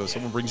mentality of if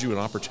someone brings you an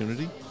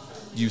opportunity,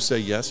 you say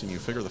yes, and you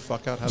figure the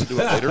fuck out how to do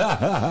it later.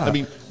 I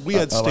mean, we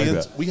had I like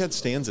stands. that. We had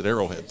stands at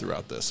Arrowhead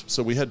throughout this.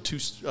 So we had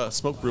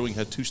Smoke Brewing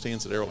had 2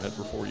 stands at Arrowhead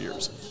for 4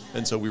 years,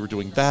 and so we were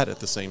doing that at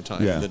the same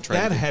time. Yeah. And then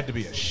trying That to had to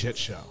be a shit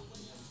show.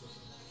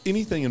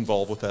 anything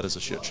involved with that is a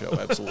shit show.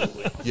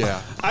 Absolutely,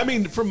 yeah. I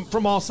mean,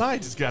 from all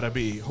sides, it's got to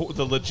be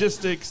the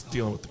logistics,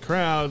 dealing with the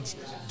crowds,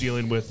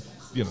 dealing with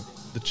the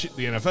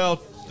NFL,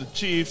 the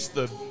Chiefs,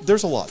 the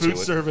There's a lot food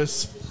to it.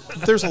 service.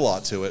 There's a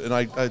lot to it, and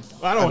I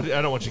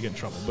don't want you to get in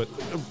trouble, but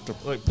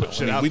like put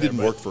shit out we there.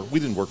 didn't work for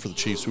the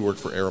Chiefs. We worked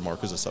for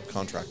Aramark as a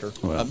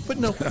subcontractor. Well. But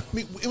no, I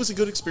mean, it was a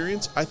good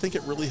experience. I think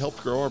it really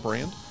helped grow our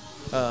brand.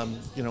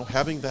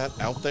 Having that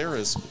out there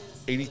as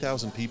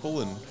 80,000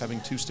 people and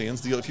having 2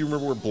 stands. If you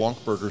remember where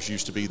Blanc Burgers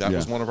used to be, that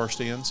was Yeah. one of our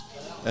stands.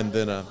 And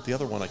then the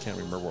other one, I can't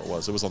remember where it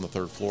was. It was on the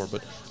 3rd floor.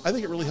 But I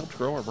think it really helped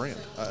grow our brand.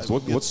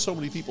 So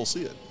many people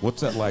see it.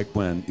 What's that like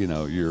when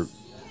you're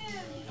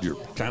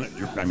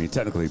I mean,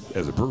 technically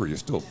as a brewer, you're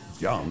still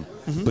young,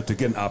 but to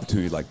get an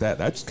opportunity like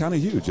that's kind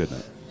of huge,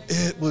 isn't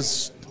it? It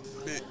was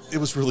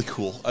really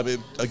cool. I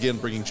mean, again,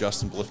 bringing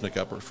Justin Blifnick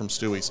up from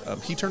Stewie's,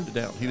 he turned it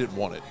down. He didn't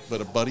want it,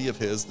 but a buddy of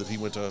his that he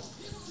went to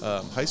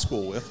high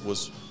school with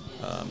was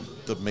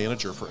the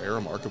manager for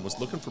Aramark and was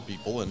looking for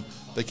people, and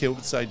they came up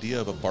with this idea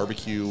of a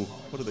barbecue.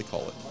 What do they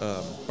call it?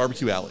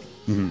 Barbecue alley.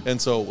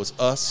 And so it was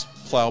us,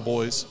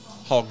 Plowboys,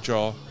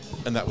 Hogjaw,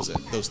 and that was it.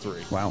 Those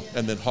 3. Wow.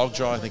 And then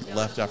Hogjaw, I think,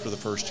 left after the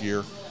first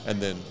year,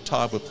 and then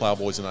Todd with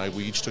Plowboys and I,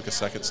 we each took a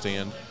second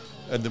stand,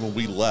 and then when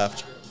we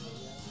left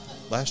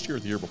last year or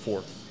the year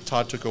before,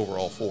 Todd took over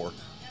all 4.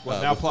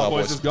 Well, now with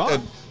Plowboys is gone.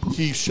 And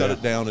he shut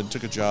it down and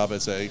took a job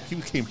as he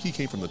came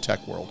from the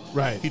tech world.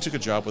 Right. He took a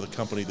job with a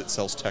company that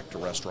sells tech to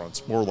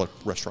restaurants, more like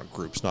restaurant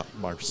groups, not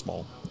my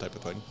small type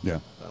of thing. Yeah.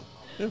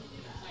 Yeah.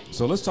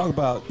 So let's talk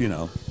about,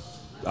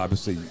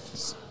 obviously,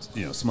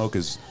 Smoke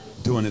is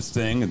doing its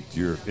thing, and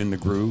you're in the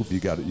groove. You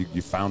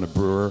found a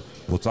brewer.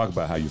 We'll talk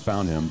about how you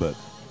found him, but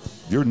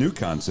your new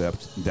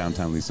concept,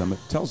 Downtown Lee Summit,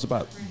 tell us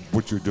about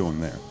what you're doing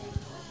there.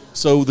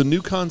 So the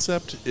new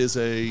concept is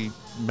a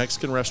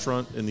Mexican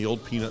restaurant in the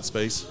old Peanut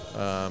space.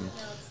 And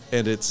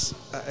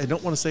I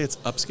don't want to say it's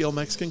upscale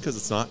Mexican because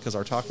it's not, because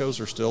our tacos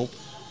are still,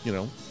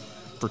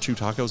 for 2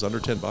 tacos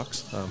under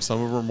 $10.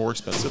 Some of them are more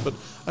expensive, but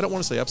I don't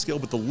want to say upscale,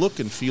 but the look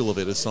and feel of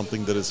it is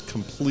something that is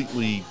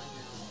completely,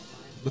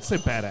 Let's say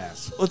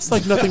badass. it's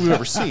like nothing we've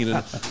ever seen.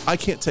 And I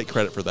can't take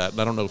credit for that. And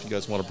I don't know if you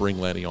guys want to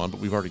bring Lanny on, but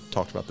we've already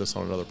talked about this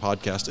on another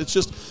podcast.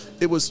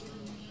 It was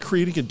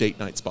creating a date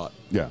night spot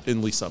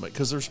in Lee Summit.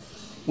 Because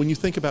when you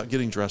think about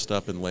getting dressed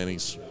up, and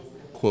Lanny's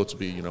quotes would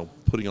be,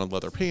 putting on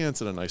leather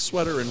pants and a nice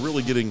sweater and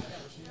really getting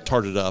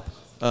tarted up.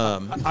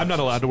 I'm not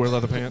allowed to wear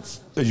leather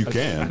pants. You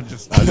can. I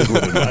just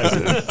wouldn't advise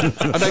it.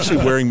 I'm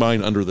actually wearing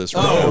mine under this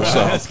right now. So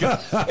that's good.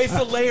 It's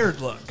the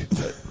layered look.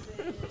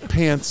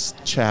 pants,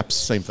 chaps,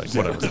 same thing,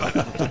 whatever.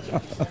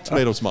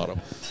 Tomato, tomato.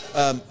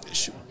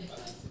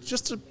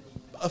 Just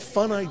a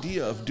fun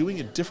idea of doing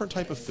a different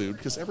type of food,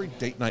 because every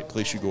date night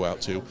place you go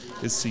out to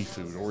is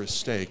seafood or is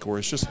steak or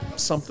is just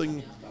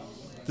something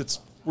that's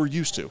we're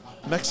used to.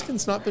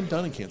 Mexican's not been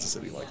done in Kansas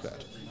City like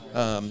that.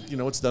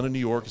 It's done in New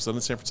York, it's done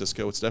in San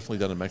Francisco, it's definitely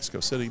done in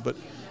Mexico City, but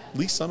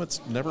Lee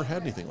Summit's never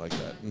had anything like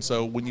that. And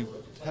so when you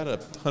had a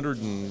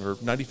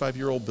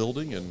 95-year-old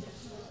building and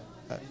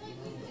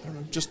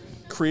just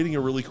creating a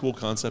really cool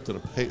concept and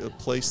a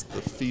place,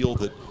 the feel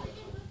that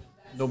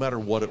no matter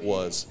what it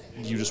was,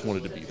 you just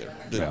wanted to be there.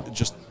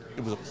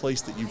 It was a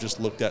place that you just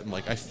looked at and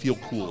like, I feel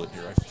cool in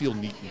here, I feel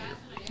neat in here.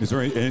 Is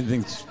there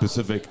anything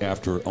specific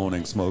after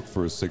owning Smoke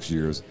for 6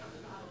 years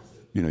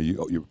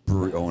your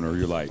brewery owner,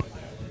 you're like,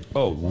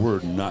 oh,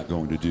 we're not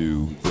going to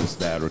do this,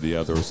 that, or the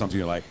other, or something.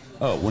 You're like,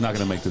 oh, we're not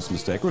going to make this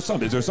mistake, or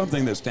something. Is there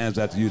something that stands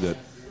out to you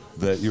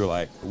that you're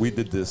like, we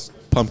did this?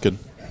 Pumpkin.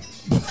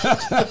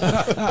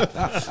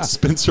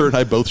 Spencer and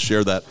I both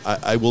share that.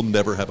 I will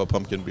never have a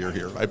pumpkin beer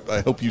here.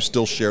 I hope you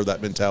still share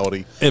that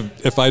mentality.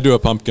 If I do a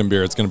pumpkin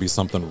beer, it's going to be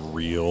something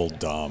real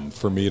dumb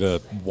for me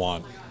to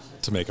want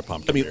to make a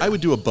pumpkin beer. I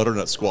would do a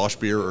butternut squash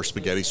beer or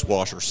spaghetti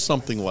squash or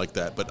something like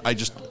that, but I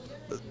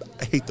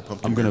hate the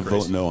pumpkin I'm beer. going to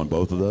vote no on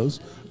both of those.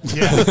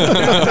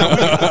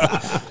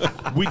 Yeah.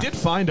 We did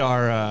find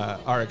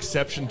our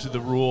exception to the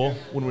rule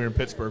when we were in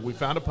Pittsburgh. We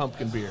found a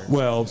pumpkin beer.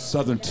 Well,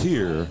 Southern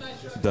Tier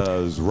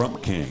does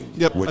Rump King.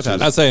 Yep, which I've had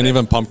is, I'd say an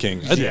even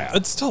pumpkin. Yeah.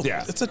 It's still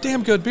Yeah. it's a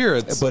damn good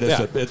beer. but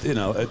it's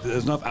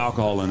there's enough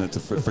alcohol in it to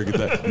forget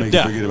that. Make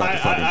Yeah. you forget about the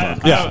fucking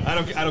pumpkin.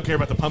 Yeah. I don't care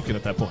about the pumpkin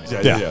at that point.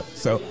 Yeah.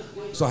 So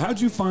how'd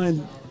you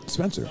find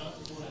Spencer?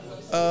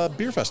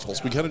 Beer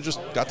festivals. We kind of just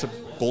got to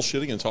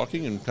bullshitting and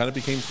talking and kind of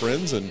became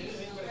friends. And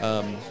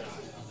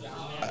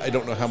I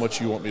don't know how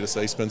much you want me to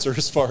say, Spencer,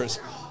 as far as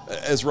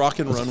Rock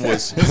and Run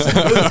was. His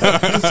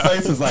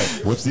face is like,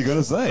 what's he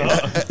gonna say?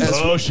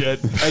 Oh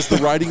shit! As the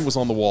writing was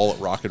on the wall at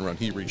Rock and Run,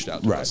 he reached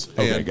out to Right. us.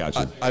 Okay, and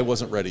gotcha. I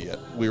wasn't ready yet.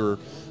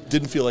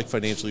 Didn't feel like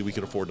financially we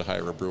could afford to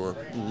hire a brewer.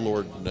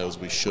 Lord knows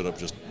we should have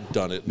just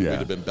done it. Yeah. We'd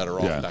have been better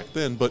off Yeah. back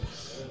then. But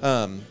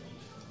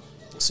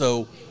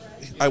so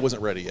I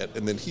wasn't ready yet.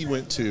 And then he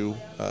went to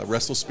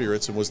Restless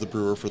Spirits and was the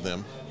brewer for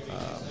them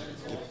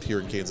here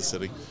in Kansas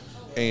City.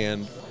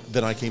 And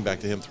then I came back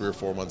to him 3 or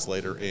 4 months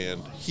later,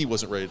 and he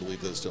wasn't ready to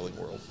leave the distilling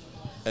world.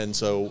 And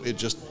so it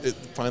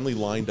finally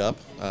lined up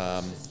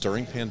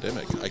during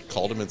pandemic. I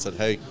called him and said,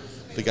 hey,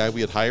 the guy we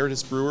had hired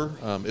as brewer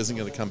isn't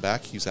going to come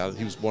back. He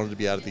wanted to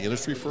be out of the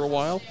industry for a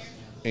while.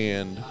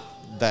 And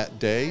that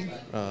day,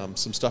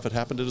 some stuff had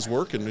happened at his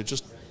work, and it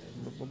just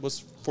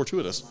was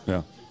fortuitous.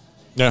 Yeah.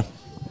 Yeah.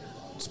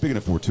 Speaking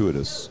of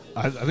fortuitous,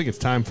 I think it's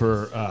time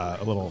for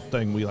a little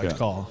thing we like to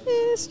call.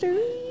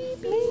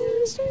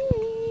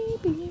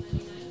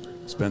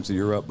 Spencer,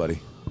 you're up, buddy.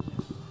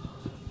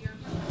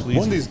 Please,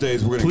 One of these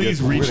days, we're gonna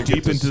please we're reach gonna get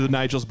deep this- into the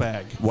Nigel's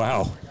bag.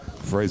 Wow,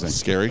 phrasing.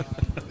 Scary.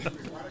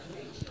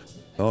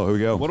 Oh, here we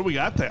go. What do we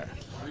got there?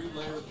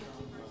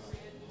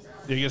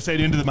 You're gonna say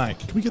it into the mic.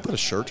 Can we get that a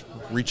shirt?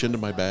 Reach into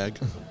my bag.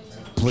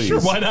 Please.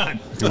 Sure, why not?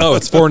 Oh,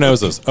 it's Four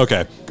Noses.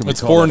 Okay. Can we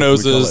It's call Four that- can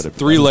we call Noses, that a-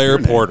 3-layer that's your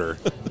name. porter.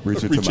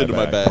 Reach Reach into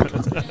my bag.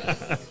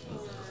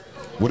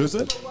 What is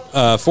it?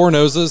 4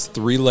 Noses,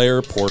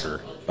 3-layer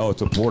porter. Oh,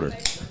 it's a porter.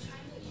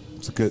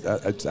 It's a good.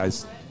 I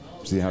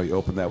see how you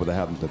opened that without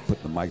having to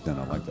put the mic down.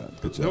 I like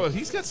that. Good Well, job.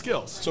 he's got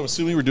skills. So I'm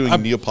assuming we're doing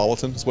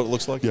Neapolitan is what it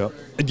looks like? Yeah.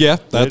 Yeah,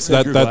 that's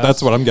take your glass?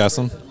 that's what I'm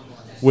guessing.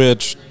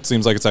 Which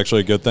seems like it's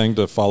actually a good thing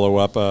to follow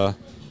up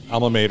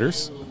alma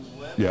maters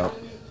Yeah.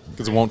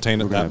 because it won't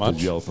taint We're it gonna that have much.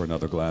 to yell for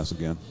another glass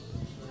again.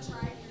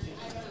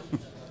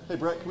 Hey,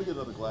 Brett, can we get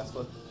another glass,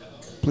 bud?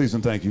 Please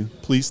and thank you.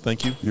 Please,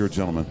 thank you. You're a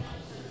gentleman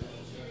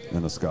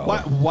and a scholar.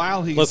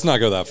 While he's Let's not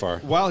go that far.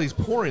 while he's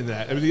pouring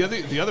that, I mean,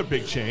 the other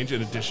big change,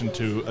 in addition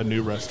to a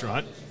new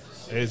restaurant,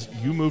 is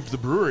you moved the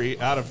brewery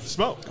out of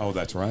Smoke. Oh,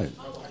 that's right.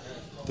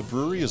 The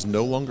brewery is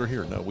no longer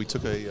here. No, we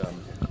took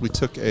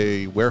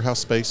a warehouse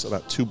space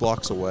about 2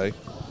 blocks away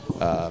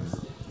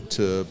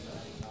to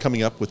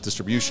coming up with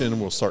distribution.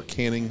 We'll start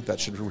canning. That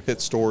should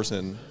hit stores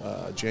in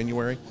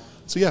January.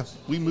 So yeah,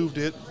 we moved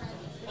it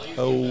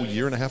a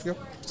year and a half ago.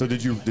 So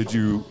did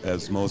you,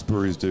 as most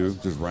breweries do,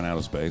 just run out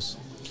of space?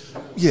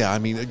 Yeah, I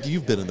mean,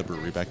 you've been in the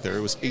brewery back there.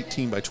 It was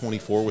 18 by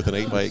 24 with an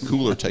 8 by 8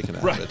 cooler taken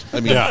out of it.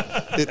 I mean,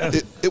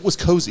 it was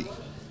cozy.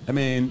 I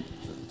mean,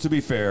 to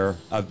be fair,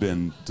 I've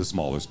been to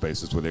smaller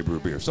spaces where they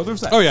brew beer. So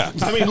there's that. Oh yeah.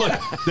 I mean, look,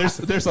 there's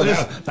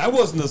That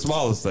wasn't the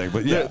smallest thing,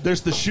 but yeah.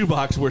 there's the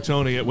shoebox where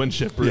Tony at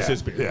Windshift brews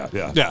his beer.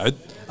 Yeah. Yeah.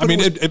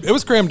 It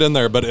was crammed in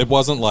there, but it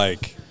wasn't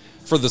like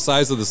for the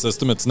size of the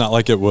system. It's not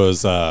like it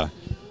was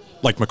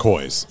like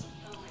McCoy's.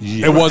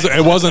 Yeah.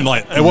 It wasn't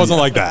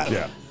like that.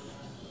 Yeah.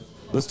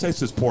 Let's taste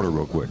this porter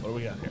real quick. What do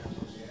we got here?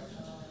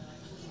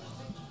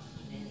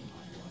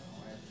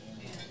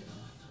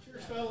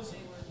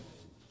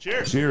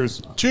 Cheers.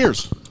 Cheers.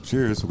 Cheers.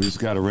 Cheers. We just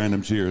got a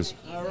random cheers.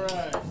 All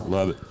right.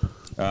 Love it.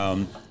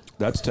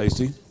 That's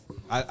tasty.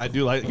 I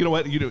do like. You know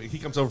what? He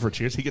comes over for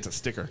cheers. He gets a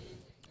sticker.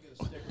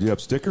 You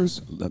have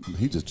stickers?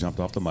 He just jumped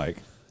off the mic.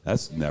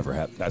 That's never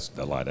happened. That's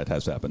a lie. That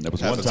has happened. There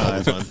was one Happens all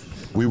time the time.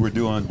 we were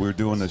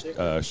doing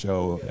a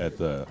show at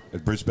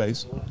Bridge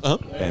Base,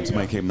 and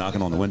somebody came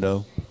knocking on the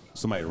window.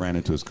 Somebody ran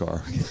into his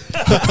car. we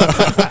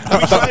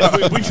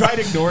tried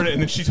ignoring it,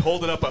 and then she's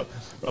holding up a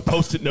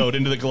Post-it note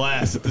into the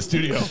glass at the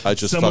studio. I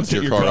just Someone's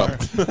fucked hit your car up.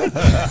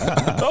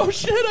 Oh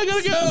shit! I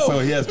gotta go. So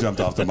he has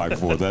jumped off the mic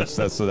before.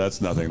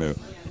 That's nothing new.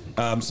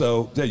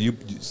 So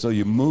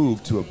you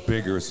moved to a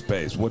bigger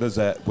space. What does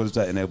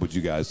that enable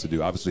you guys to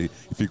do? Obviously,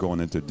 if you're going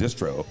into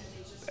distro,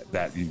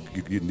 that you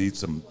need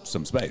some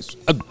space.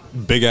 A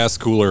big ass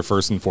cooler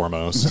first and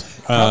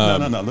foremost. No.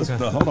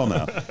 Hold on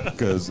now,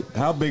 because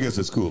how big is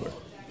this cooler?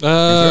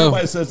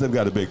 Everybody says they've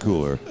got a big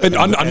cooler. And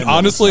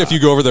honestly, if you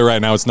go over there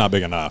right now, it's not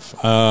big enough.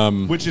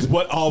 Which is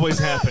what always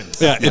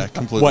happens. Yeah,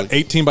 completely. What,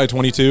 18 by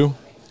 22?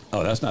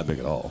 Oh, that's not big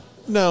at all.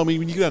 No, I mean,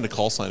 when you go down to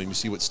call sign and you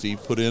see what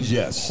Steve put in,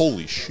 Yes.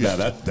 holy shit. Yeah,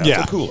 that's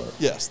Yeah. a cooler.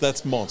 Yes,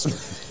 that's monster.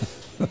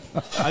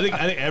 I think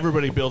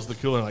everybody builds the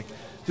cooler like,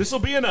 this will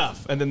be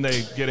enough. And then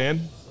they get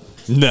in.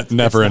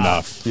 Never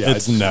enough. Yeah,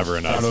 it's never I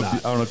enough.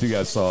 don't know if you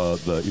guys saw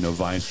the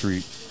Vine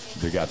Street.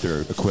 They got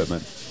their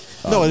equipment.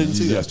 No, I didn't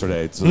see that.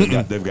 yesterday. So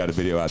they've got a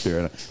video out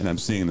there, and I'm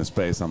seeing the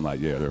space. I'm like,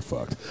 yeah, they're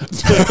fucked.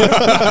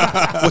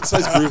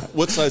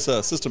 What size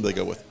system do they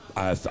go with?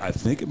 I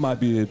think it might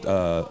be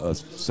a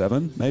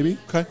 7, maybe.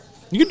 Okay.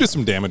 You can do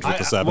some damage with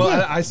the 7.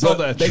 Well, I saw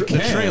But the they can,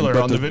 trailer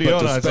but on the video,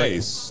 and I was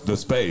like, the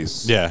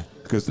space. Yeah.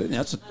 Because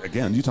that's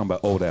again, you're talking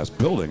about old ass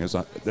building. That's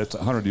a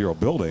 100-year-old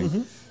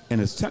building,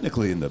 and it's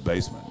technically in the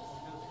basement.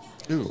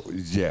 Ooh.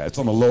 Yeah, it's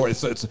on the lower.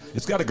 It's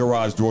got a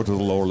garage door to the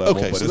lower level.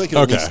 Okay, but so it's, they can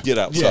at least get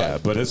outside. yeah,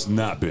 but it's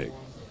not big.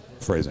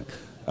 Phrasing.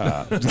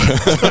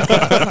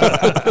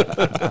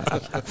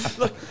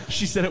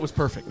 she said it was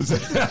perfect.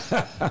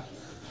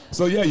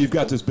 So yeah, you've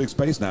got this big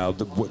space now.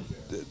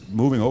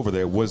 Moving over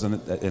there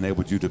wasn't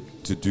enabled you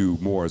to do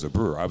more as a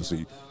brewer.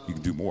 Obviously, you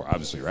can do more.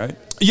 Obviously, right?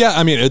 Yeah,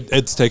 I mean,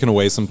 it's taken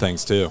away some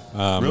things too.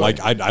 Really? Like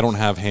I don't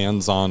have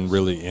hands on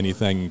really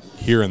anything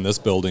here in this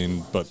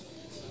building, but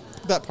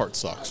That part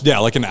sucks. yeah,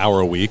 like an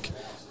hour a week.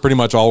 Pretty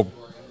much I'll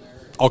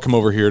come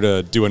over here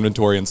to do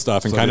inventory and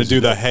stuff and So kind they of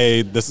do just- the,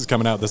 hey, this is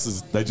coming out. This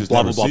is They just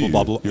blah, never blah, see blah, you.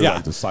 blah, blah, blah. You're Yeah.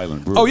 like the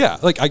silent brewer. Oh yeah,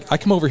 like I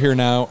come over here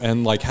now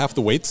and like half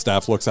the wait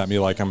staff looks at me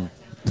like I'm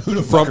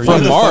fuck from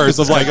are you? Mars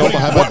of like,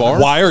 behind my bar?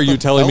 why are you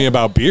telling me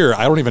about beer?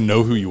 I don't even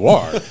know who you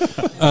are.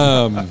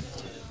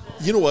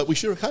 You know what? We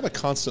should have a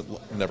constant.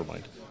 Never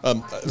mind.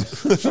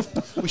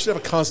 We should have a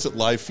constant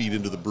live feed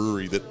into the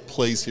brewery that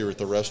plays here at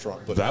the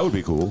restaurant. But That would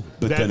be cool.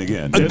 But then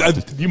again,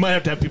 you might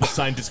have to have people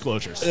sign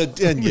disclosures. and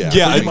yeah,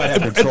 Yeah, you might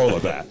have control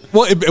of that.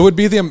 Well, it would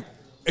be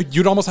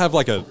you'd almost have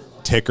like a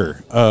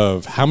ticker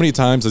of how many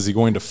times is he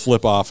going to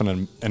flip off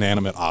an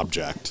inanimate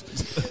object.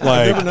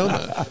 Like, I've never known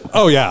that.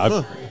 oh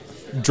yeah,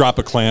 drop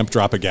a clamp,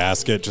 drop a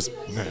gasket, just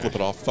Flip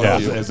it off. Fuck Yeah.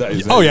 you. Is that,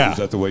 Oh, yeah. Is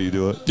that the way you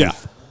do it? yeah.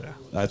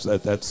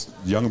 That's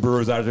young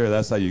brewers out there.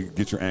 That's how you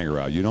get your anger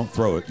out. You don't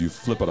throw it. You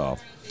flip it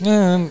off.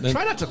 And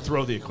Try not to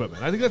throw the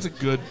equipment. I think that's a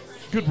good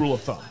rule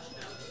of thumb.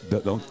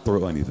 Don't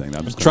throw anything.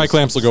 I'm just tri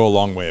clamps will go a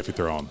long way if you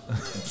throw them.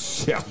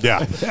 Yeah.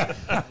 Yeah.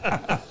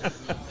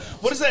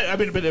 What is that? I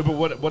mean, but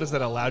what does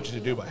that allow you to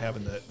do by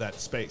having that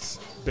space,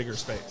 bigger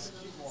space?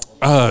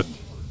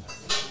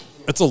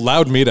 It's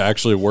allowed me to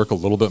actually work a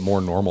little bit more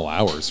normal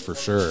hours for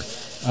sure.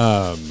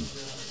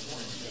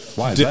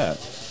 Why is that?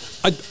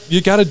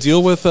 You got to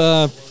deal with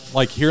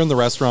like here in the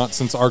restaurant,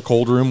 since our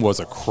cold room was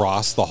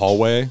across the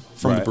hallway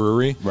from the Right.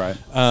 brewery. Right.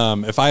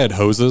 If I had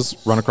hoses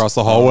run across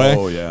the hallway,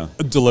 Oh, yeah.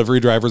 delivery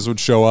drivers would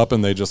show up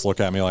and they just look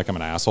at me like I'm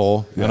an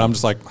asshole, Yeah. and I'm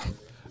just like,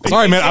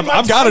 sorry, man,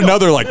 I've got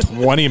another like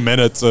 20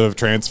 minutes of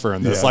transfer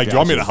in this. Yeah, like, do you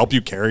want me to gotcha. help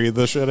you carry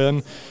this shit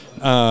in?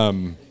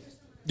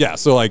 Yeah.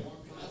 So like,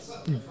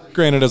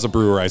 granted, as a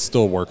brewer, I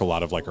still work a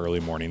lot of like early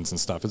mornings and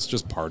stuff. It's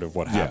just part of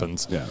what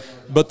happens. yeah.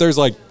 But there's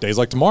like days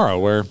like tomorrow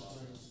where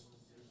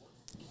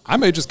I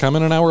may just come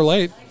in an hour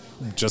late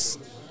just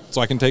so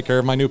I can take care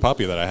of my new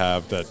puppy that I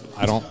have that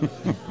I don't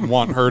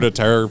want her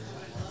to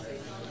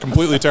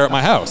completely tear up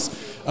my house.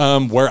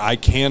 Where I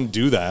can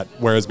do that,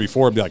 whereas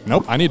before it'd be like,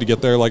 nope, I need to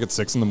get there like at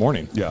 6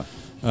 a.m. Yeah.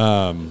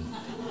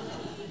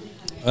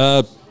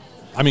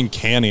 I mean,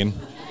 canning.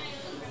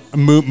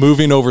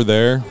 Moving over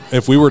there,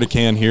 if we were to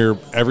can here,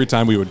 every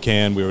time we would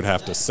can, we would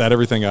have to set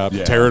everything up,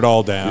 Yeah. tear it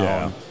all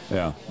down,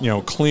 Yeah.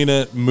 clean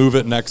it, move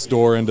it next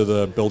door into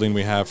the building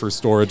we have for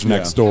storage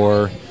next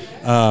door.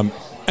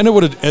 And that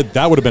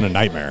would have been a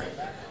nightmare.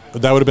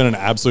 That would have been an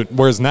absolute,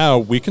 whereas now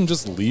we can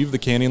just leave the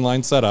canning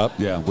line set up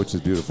Yeah. Which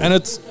is beautiful. and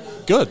it's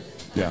good.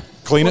 yeah.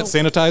 Clean it,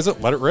 sanitize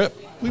it, let it rip.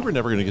 We were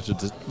never going to get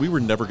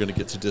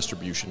to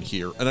distribution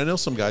here, and I know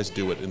some guys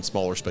do it in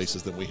smaller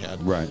spaces than we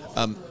had. Right.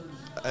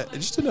 I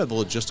just didn't have the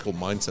logistical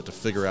mindset to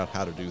figure out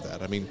how to do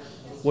that. I mean,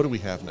 what do we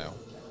have now?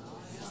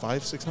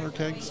 500-600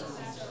 kegs?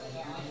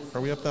 Are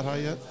we up that high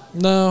yet?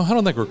 No, I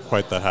don't think we're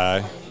quite that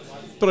high.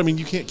 But I mean,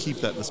 you can't keep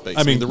that in the space.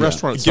 I mean, the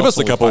restaurant give itself's us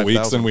a only couple of weeks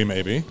 5,000. and we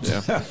maybe.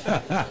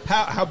 Yeah.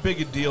 How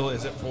big a deal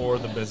is it for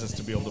the business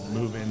to be able to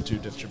move into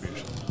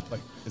distribution? Like,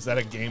 is that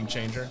a game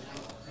changer?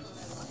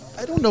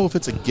 I don't know if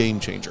it's a game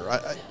changer.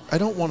 I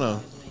don't want to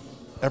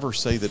ever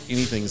say that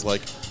anything's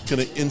like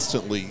going to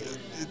instantly.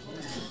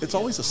 It's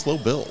always a slow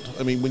build.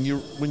 I mean, when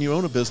you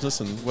own a business,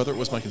 and whether it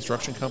was my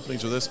construction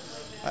companies or this,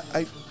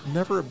 I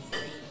never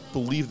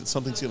believe that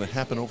something's going to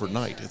happen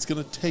overnight. It's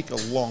going to take a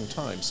long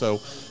time. So,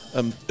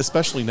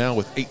 especially now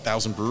with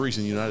 8,000 breweries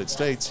in the United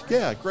States,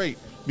 yeah, great.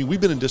 I mean,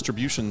 we've been in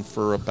distribution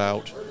for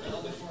about,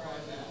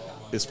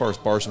 as far as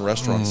bars and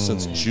restaurants,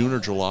 since June or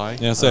July.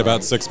 Yeah, say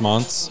about 6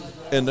 months.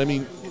 And I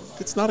mean,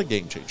 it's not a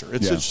game changer.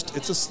 It's Yeah.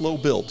 it's a slow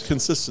build,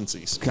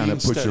 consistency, Kind of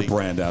being put steady. your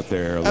brand out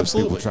there. Let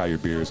Absolutely. people try your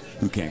beers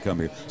who can't come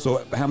here.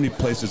 So how many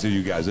places are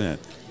you guys in?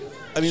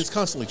 I mean, it's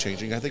constantly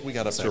changing. I think we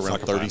got up to around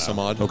fucking 30 find some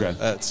out. odd Okay.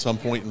 at some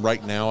point. And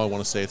right now, I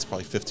want to say it's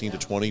probably 15 to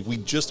 20. We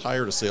just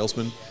hired a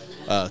salesman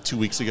 2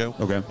 weeks ago.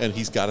 Okay. And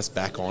he's got us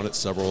back on at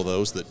several of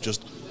those that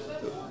just,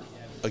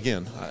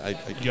 again,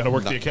 You got to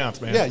work the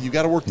accounts, man. Yeah, you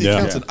got to work the Yeah.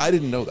 accounts. Yeah. And I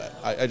didn't know that.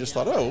 I just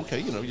thought, oh, okay,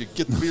 you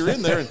get the beer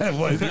in there. And,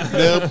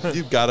 nope,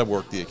 you've got to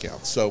work the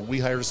accounts. So we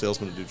hired a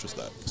salesman to do just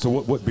that. So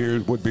what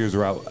beers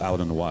are out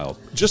in the wild?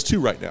 Just 2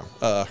 right now.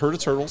 Herd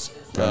of Turtles.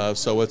 Okay.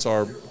 So it's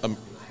our,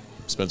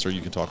 Spencer,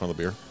 you can talk on the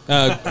beer.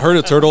 Herd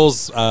of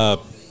Turtles,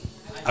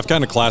 I've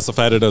kind of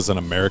classified it as an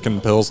American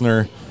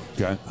Pilsner.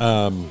 Okay.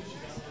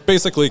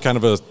 Basically kind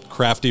of a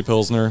crafty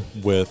Pilsner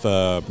with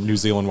New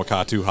Zealand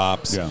Wakatu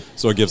hops. Yeah.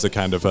 So it gives it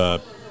kind of a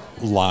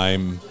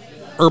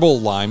herbal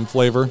lime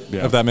flavor,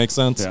 Yeah. if that makes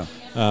sense.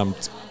 Yeah.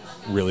 It's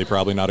really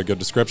probably not a good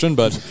description,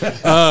 but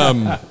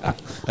I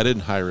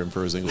didn't hire him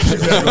for his English.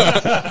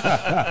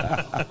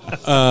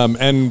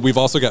 and we've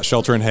also got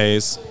Shelter and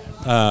Haze,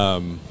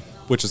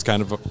 which is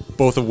kind of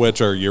both of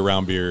which are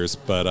year-round beers,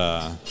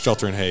 but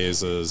Shelter and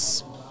Haze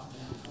is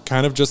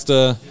kind of just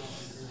a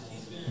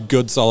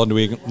good solid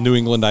New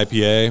England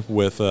IPA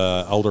with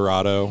El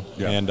Dorado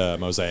Yeah. and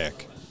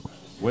Mosaic.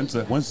 When's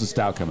the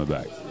stout coming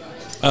back?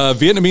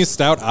 Vietnamese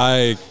stout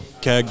I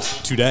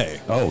kegged today.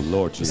 Oh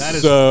Lord, Jesus. That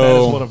is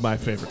So- one of my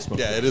favorite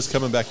smoked. Yeah, it is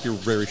coming back here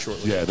very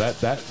shortly. Yeah,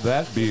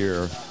 that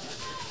beer.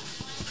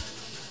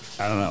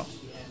 I don't know,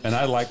 and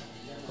I like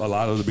a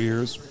lot of the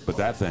beers, but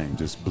that thing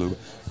just blew.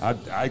 I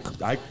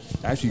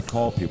actually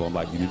called people. I'm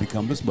like, you need to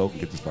come to Smoke and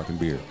get this fucking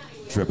beer.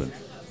 Tripping.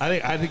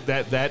 I think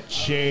that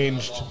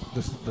changed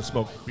the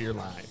smoked beer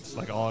lines.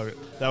 Like all of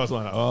it. That was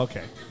one. Oh,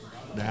 okay,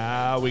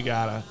 now we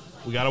got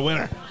a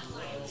winner.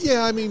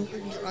 Yeah, I mean,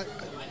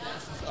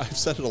 I've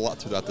said it a lot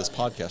throughout this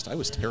podcast. I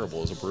was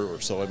terrible as a brewer,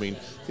 so I mean,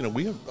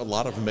 we have a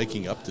lot of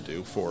making up to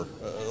do for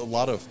a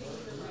lot of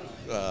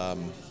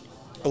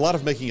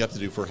making up to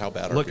do for how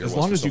bad our Look, beer as was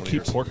long for as so you many keep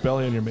years. pork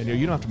belly on your menu,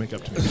 you don't have to make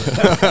up to me.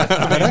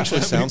 That actually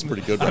sounds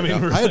pretty good right now. I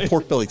really. had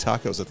pork belly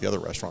tacos at the other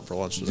restaurant for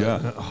lunch today.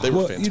 Yeah, They were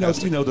well,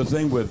 fantastic. You know the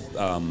thing with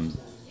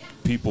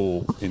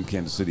people in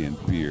Kansas City and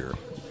beer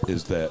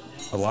is that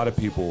a lot of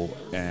people,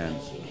 and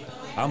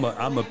I'm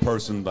a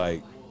person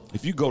like,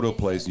 if you go to a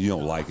place and you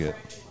don't like it,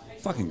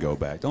 fucking go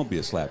back. Don't be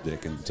a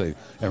slapdick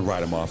and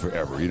write them off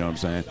forever. You know what I'm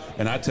saying?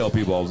 And I tell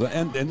people all the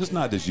time, and it's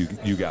not just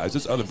you guys,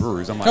 it's other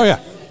breweries. I'm like, Oh, yeah.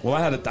 Well,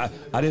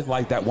 I didn't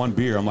like that one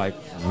beer. I'm like,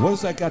 what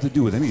does that got to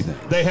do with anything?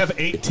 They have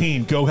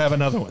 18. Go have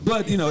another one.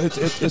 But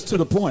it's to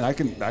the point. I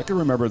can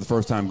remember the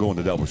first time going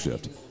to double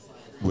shift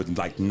with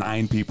like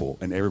 9 people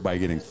and everybody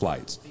getting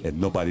flights and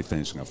nobody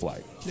finishing a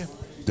flight. Yeah.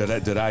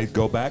 Did I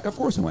go back? Of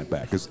course I went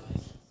back because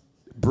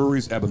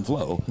breweries ebb and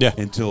flow. Yeah.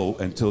 Until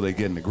they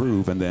get in the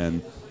groove, and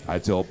then I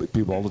tell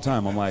people all the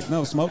time, I'm like,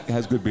 no, Smoke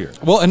has good beer.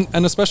 Well,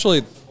 and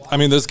especially, I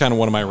mean, this is kind of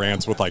one of my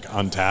rants with like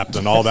Untapped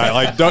and all that.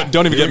 Like,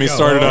 don't even get me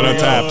started on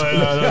Untapped.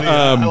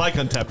 I like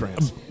Untapped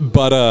rants.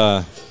 But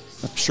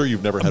I'm sure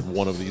you've never had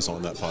one of these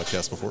on that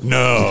podcast before.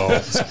 no,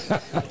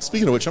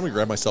 Speaking of which, I'm going to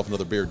grab myself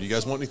another beer. Do you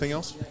guys want anything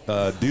else?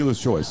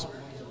 Dealer's choice.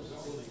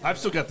 I've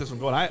still got this one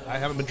going. I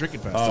haven't been drinking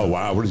fast. Oh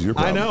wow, what is your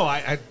I problem? know.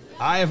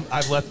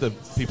 I've let the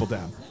people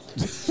down.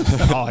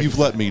 You've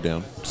let me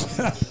down.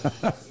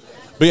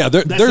 but yeah,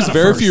 there's not a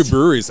very first. few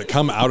breweries that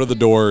come out of the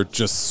door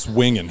just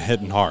swinging,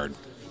 hitting hard.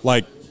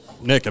 Like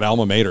Nick at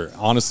Alma Mater,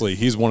 honestly,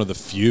 he's one of the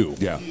few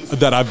Yeah.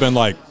 that I've been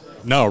like,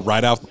 no,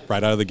 right out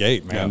of the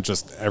gate, man. Yeah.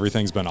 Just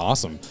everything's been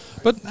awesome.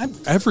 But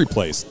every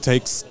place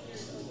takes,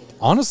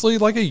 honestly,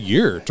 like a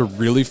year to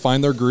really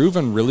find their groove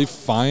and really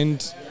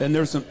find. And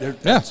there's some,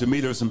 Yeah. to me,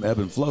 there's some ebb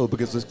and flow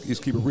because let's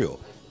keep it real.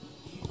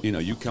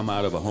 You come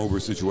out of a homebrew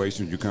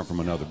situation, you come from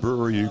another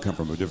brewery, you come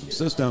from a different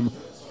system.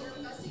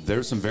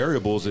 There's some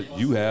variables that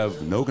you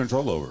have no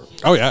control over.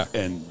 Oh yeah,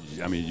 And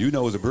I mean,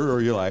 as a brewer,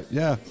 you're like,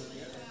 yeah,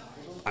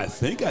 I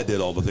think I did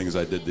all the things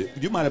I did.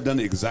 You might have done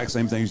the exact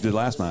same things you did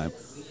last time.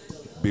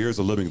 Beer's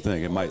a living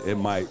thing. It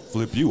might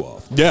flip you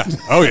off. yeah,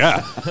 oh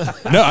yeah.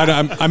 No,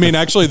 I mean,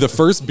 actually, the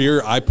first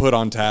beer I put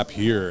on tap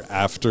here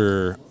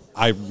after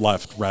I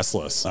left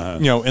Restless,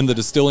 in the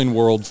distilling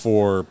world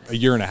for a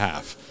year and a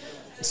half.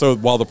 So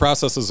while the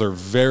processes are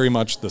very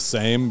much the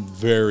same,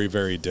 very,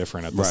 very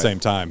different at the Right.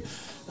 same time.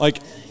 Like,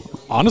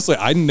 honestly,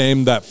 I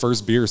named that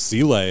first beer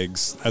Sea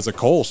Legs as a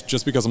Kolsch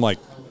just because I'm like,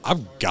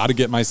 I've got to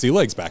get my Sea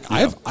Legs back.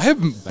 I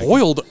haven't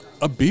boiled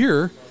a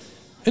beer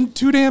in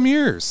 2 damn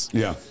years.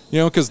 Yeah.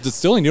 Because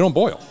distilling, you don't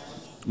boil.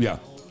 Yeah.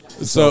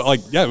 So,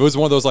 it was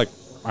one of those, like,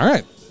 all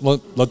right,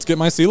 let's get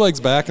my Sea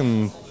Legs back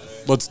and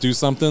let's do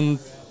something,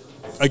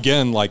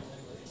 again, like,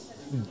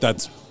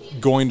 that's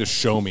going to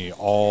show me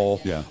all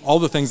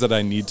the things that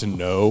I need to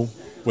know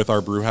with our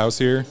brew house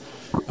here.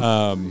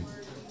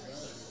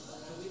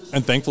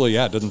 And thankfully,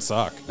 it didn't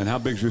suck. And how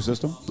big's your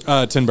system?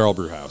 10 barrel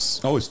brew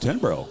house. Oh, it's 10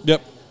 barrel.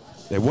 Yep.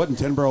 It wasn't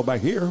 10 barrel back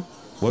here.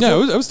 Was Yeah,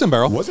 it? it was 10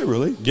 barrel. Was it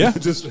really? Yeah.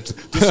 just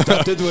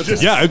stuffed into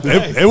it. Yeah,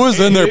 it was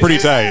in there pretty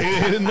tight.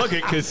 I didn't look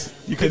it because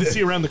you couldn't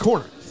see around the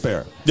corner.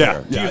 Fair. Yeah.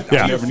 Fair. Do you, Yeah. do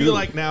I you never feel knew.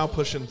 like now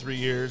pushing 3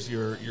 years,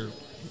 you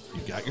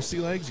got your Sea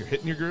Legs, you're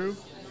hitting your groove?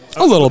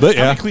 A little bit,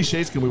 How yeah. many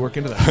cliches can we work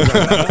into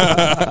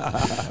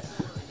that?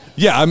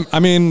 Yeah, I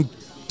mean,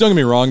 don't get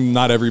me wrong.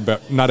 Not every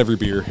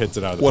beer hits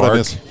it out of the What I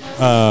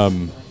park.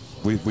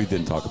 miss? We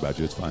didn't talk about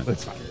you. It's fine.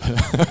 It's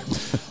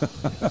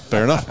fine.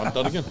 Fair enough. I'm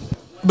done again.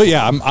 But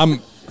yeah,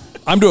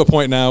 I'm to a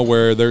point now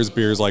where there's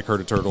beers like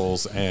Herd of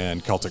Turtles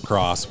and Celtic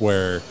Cross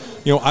where,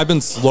 I've been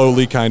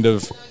slowly kind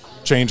of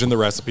changing the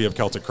recipe of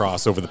Celtic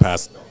Cross over the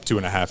past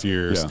 2.5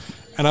 years. Yeah.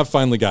 And I've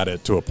finally got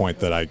it to a point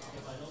that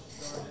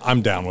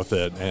I'm down with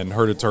it. And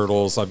Herd of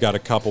Turtles, I've got a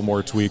couple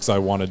more tweaks I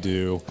want to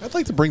do. I'd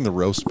like to bring the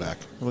roast back.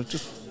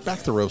 Just back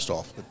the roast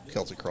off with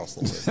Celtic Cross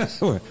a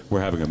little bit.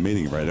 We're having a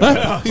meeting right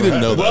now. He didn't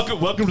know that.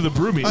 Welcome to the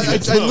brew meeting. I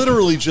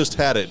literally just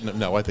had it.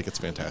 No, I think it's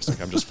fantastic.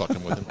 I'm just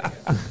fucking with him.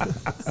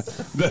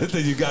 That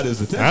you got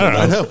his attention. I don't know.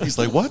 I know. He's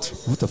like, what?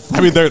 What the fuck?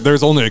 I mean,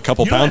 there's only a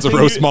couple You know pounds that of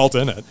thing roast you- malt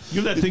in it.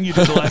 You know that thing you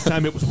did the last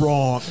time? It was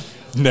wrong.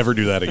 Never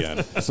do that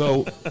again.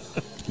 So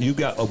you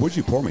got. Oh, what'd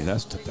you pour me?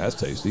 That's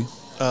tasty.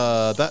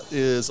 That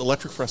is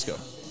Electric Fresco.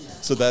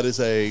 So that's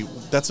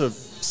a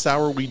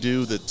sour we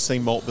do, that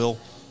same malt bill,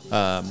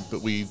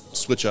 but we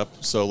switch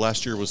up. So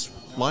last year was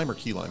lime or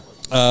key lime?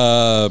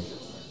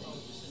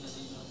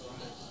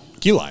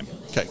 Key lime.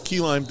 Okay, key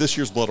lime. This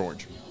year's blood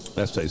orange.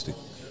 That's tasty.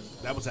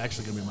 That was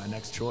actually going to be my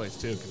next choice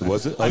too. 'Cause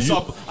Was it? I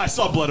Oh,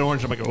 saw blood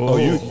orange. I'm like, Oh,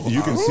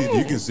 you can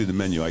see the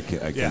menu. I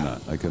Yeah.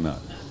 cannot.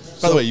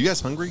 By the way, you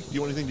guys hungry? Do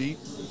you want anything to eat?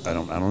 I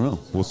don't know.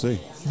 We'll see.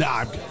 Nah,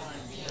 I'm good.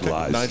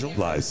 Lies. Nigel?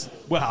 Lies.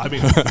 Well, I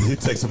mean, You'd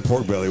take some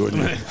pork belly,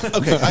 wouldn't you?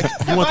 Okay.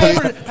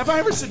 have I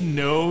ever said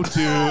no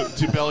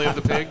to Belly of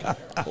the Pig?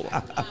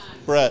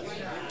 Brett,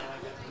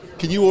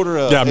 can you order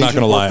a? Yeah, I'm not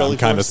Asian going to pork lie. belly I'm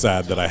for kind of us?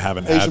 sad that I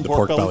haven't Asian had the pork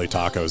pork belly?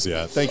 belly tacos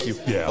yet. Thank you.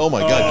 Yeah. Oh my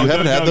God, you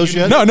haven't had those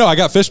you yet? No, I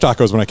got fish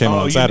tacos when I came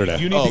on you- Saturday.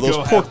 You need Oh, to those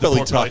go pork have the belly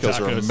pork belly tacos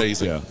are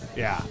amazing.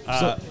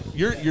 Yeah.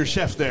 Your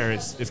chef there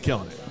is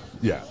killing it.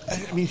 Yeah.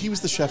 I mean, he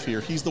was the chef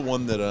here. He's the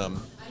one that,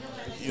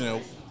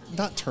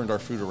 not turned our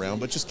food around,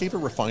 but just gave a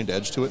refined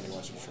edge to it.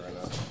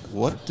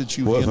 What did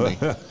you hand me?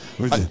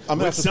 I'm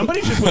gonna have to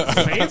Somebody just went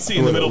fancy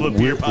in the middle of a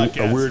beer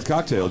podcast. A weird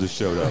cocktail just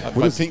showed up. my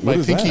What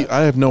is pinky. that?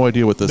 I have no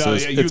idea what this No,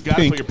 is. yeah, you It's gotta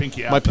pink. put your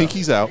pinky out, My though.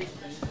 pinky's out.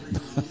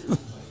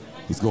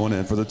 He's going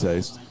in for the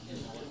taste.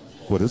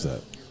 What is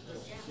that?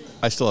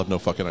 I still have no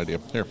fucking idea.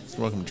 Here,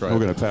 you're welcome to try We're it.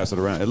 going to pass it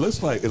around. It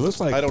looks like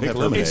I don't pink have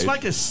lemonade. It's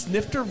like a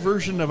snifter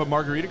version of a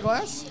margarita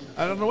glass.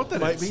 I don't know what that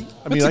Might is. be.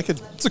 I mean, I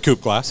could. It's a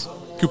coupe glass.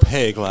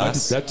 Coupe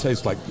glass. That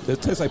tastes like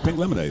pink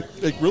lemonade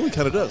It really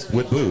kind of does.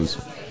 with booze.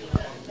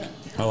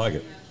 I like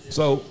it.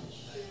 So,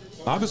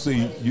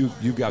 obviously,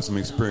 you've got some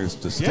experience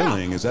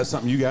distilling. Yeah. Is that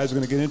something you guys are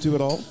going to get into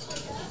at all?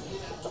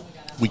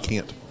 We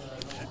can't.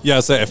 Yeah,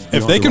 so if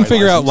don't they have can the right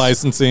figure out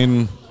license?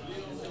 licensing,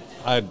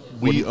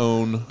 We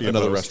own be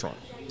another opposed. restaurant.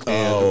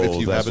 And Oh, if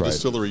you that's have a right.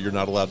 distillery, you're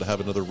not allowed to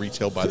have another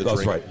retail by the That's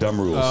drink. right. Dumb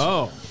rules.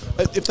 Oh,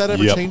 If that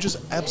ever Yep. changes,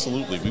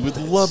 absolutely. We would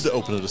love to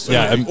open a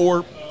distillery. Yeah,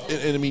 or,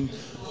 and I mean,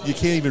 you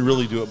can't even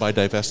really do it by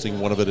divesting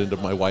one of it into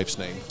my wife's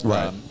name.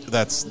 Right.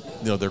 That's,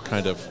 they're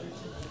kind of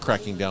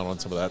cracking down on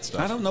some of that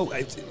stuff. I don't know.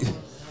 I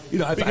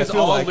because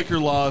feel all like, liquor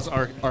laws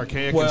are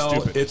archaic well,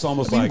 and stupid. it's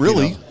almost I mean, like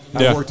really?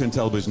 I Yeah. worked in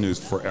television news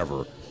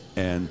forever,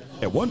 and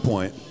at one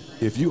point,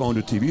 if you owned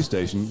a TV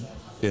station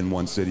in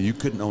one city, you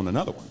couldn't own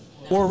another one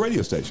or a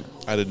radio station.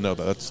 I didn't know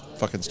that. That's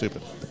fucking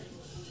stupid.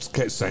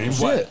 Okay, same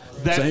What? shit.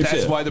 That's Same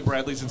shit. why the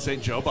Bradleys in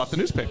St. Joe bought the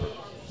newspaper.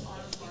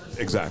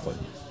 Exactly.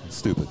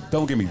 Stupid.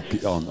 Don't get me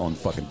on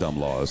fucking dumb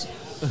laws.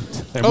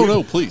 And Oh, we-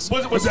 no, please.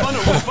 What's fun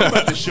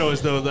about this show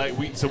is though that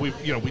we talk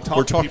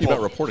We're to talking people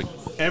about reporting.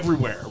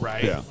 everywhere,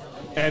 right? Yeah.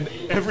 And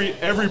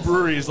every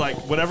brewery is like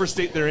whatever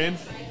state they're in,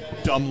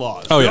 dumb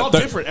laws. Oh, they're yeah, all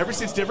they're- different. Every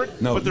state's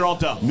different, No, but they're all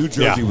dumb. New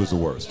Jersey Yeah. was the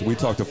worst. We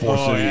talked to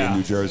Forest Oh, City yeah. in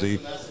New Jersey.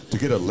 To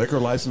get a liquor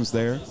license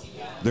there,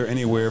 they're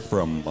anywhere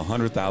from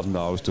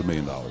 $100,000 to $1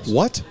 million.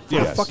 What? For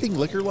Yes. a fucking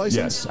liquor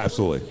license? Yes,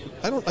 absolutely.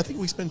 I think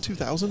we spend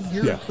 $2,000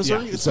 here Yeah. in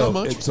Missouri. Yeah. It's So,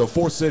 not much. so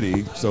Forest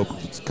City. So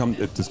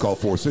it's called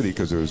Forest City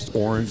because there's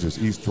Orange, there's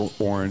East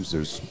Orange,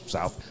 there's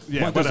South.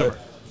 Yeah, There's whatever.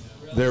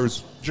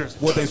 There's Jersey.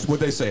 what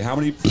they say. How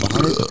many?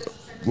 100.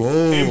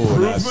 Whoa!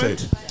 Improvement? that's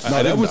it. No,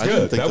 I that didn't- was I didn't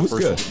good. think That the was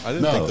first good. one- I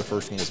didn't No. think the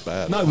first one was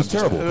bad. No, it was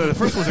terrible. The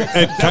first one was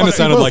it kind of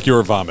sounded like you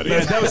were vomiting.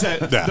 that was Yeah.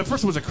 the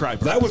first one was a cry.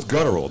 That was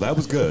guttural. That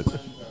was good.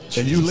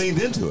 And you leaned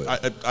into it. I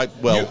look,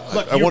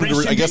 I you wanted to.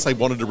 reached I guess into- I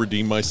wanted to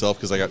redeem myself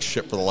because I got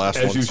shit for the last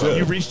As one. you so should.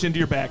 You reached into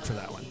your bag for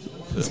that one.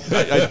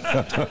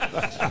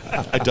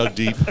 I dug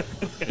deep.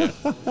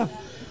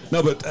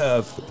 No, but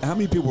how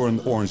many people were in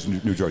Orange,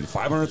 New Jersey?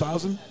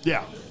 500,000?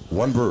 Yeah.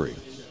 One brewery.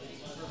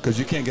 Because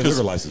you can't get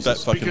liquor licenses. That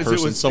fucking Because it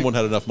person, was- someone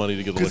had enough money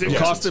to get a Because liquor it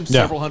cost license. them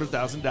Yeah. several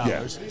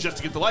 $100,000 just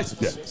to get the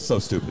license. yeah, so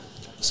stupid.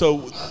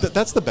 So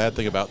that's the bad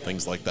thing about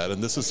things like that,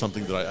 and this is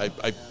something that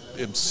I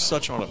am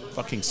such on a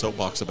fucking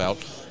soapbox about.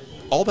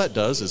 All that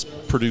does is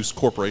produce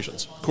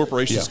corporations.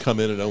 Corporations Yeah. come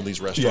in and own these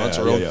restaurants.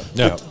 Yeah, or own, yeah,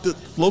 yeah. But the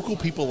local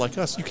people like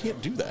us, you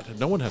can't do that.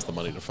 No one has the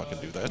money to fucking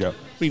do that. Yeah. I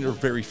mean, or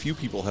very few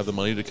people have the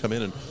money to come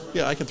in and,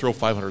 yeah, I can throw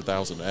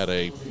 $500,000 at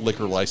a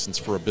liquor license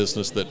for a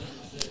business that,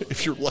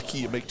 if you're lucky,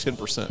 you make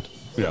 10%.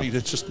 Yeah. I mean,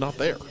 it's just not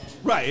there.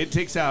 Right. It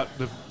takes out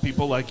the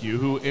people like you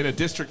who, in a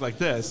district like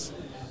this,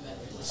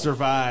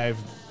 survive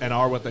and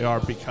are what they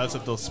are because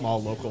of the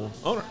small local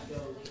owner.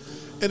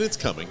 And it's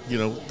coming. You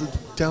know,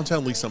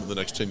 downtown Lee Summit the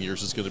next 10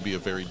 years is going to be a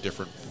very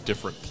different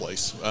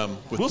place.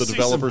 With We'll the see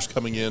developers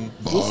coming in,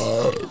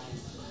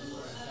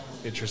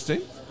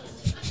 Interesting.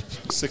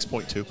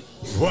 6.2.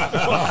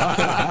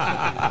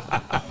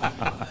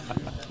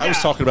 I was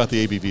talking about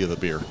the ABV of the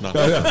beer. Not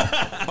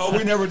Oh,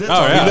 we never did. Oh,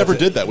 yeah. We never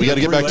did that. We got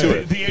to get back to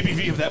it. The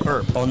ABV of that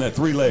burp. On that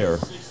 3-layer.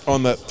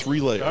 On that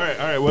 3-layer. All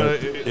right. Well,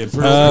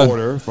 Imperial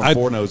Porter from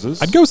Four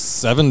Noses. I'd go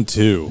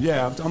 7.2.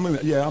 Yeah, I'm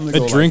gonna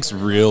go. It drinks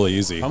real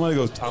easy. I'm gonna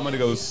go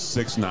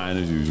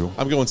 6.9 as usual.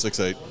 I'm going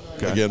 6.8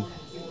 Okay. again.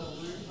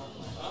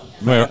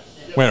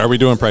 Wait, are we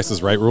doing Price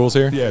is Right rules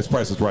here? Yeah, it's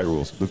Price is Right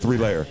rules. The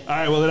 3-layer. all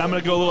right. Well, then I'm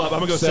going to go a little up. I'm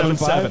going to go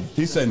 7.7.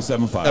 He's saying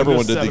 7.5.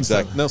 Everyone did the 7.7.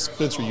 exact. No,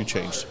 Spencer, you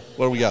changed.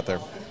 What do we got there?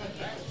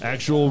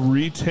 Actual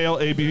retail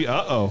ABV.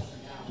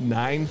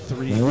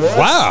 9.3.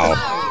 Wow.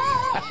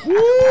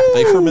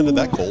 They fermented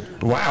that cold.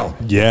 Wow.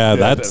 Yeah,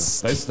 They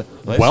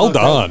well snuck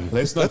done.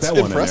 They snuck That's that one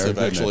in impressive,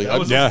 there, didn't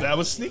actually. they? That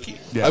was sneaky.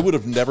 Yeah. I would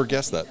have never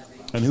guessed that.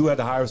 And who had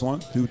the highest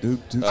one? Who I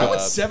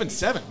went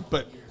 7.7,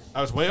 but I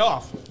was way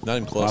off. Not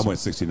even close. I went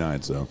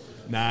 69. So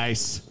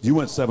Nice. you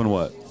went 7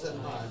 what?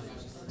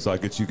 So I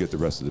get you get the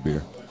rest of the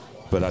beer.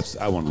 But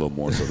I want a little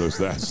more, so there's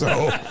that. So,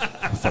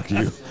 fuck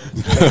you.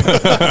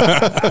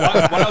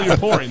 While you're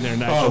pouring there,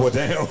 Nigel. Oh, well,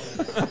 damn.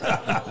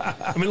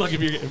 I mean, look,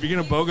 if you're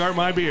gonna bogart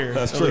my beer,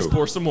 That's at true. least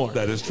pour some more.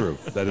 That is true.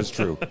 That is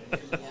true.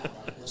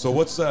 So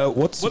what's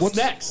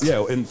next?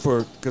 Yeah, and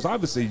because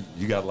obviously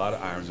you got a lot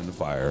of irons in the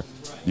fire.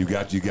 You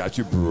got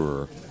your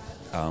brewer,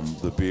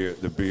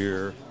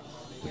 the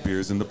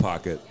beer's in the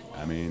pocket.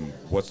 I mean,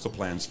 what's the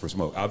plans for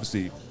smoke?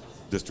 Obviously,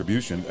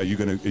 distribution. Are you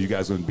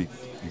guys gonna be?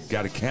 You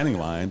got a canning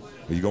line?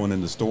 Are you going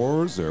in the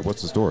stores or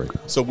what's the story?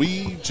 So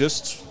we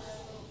just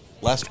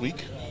last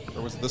week,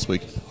 or was it this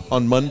week?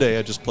 On Monday,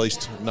 I just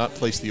not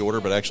placed the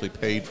order, but actually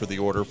paid for the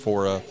order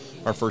for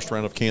our first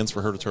round of cans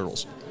for Herd of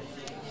Turtles.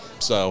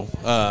 So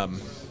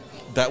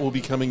that will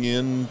be coming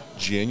in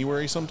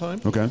January sometime.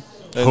 Okay. And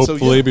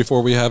Hopefully yeah,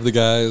 before we have the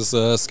guys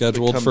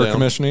scheduled come for down.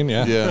 commissioning.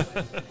 Yeah. Yeah.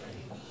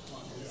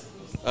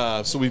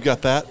 So we've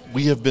got that.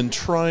 We have been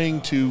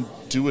trying to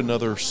do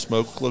another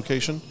smoke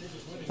location.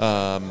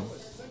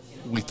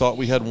 We thought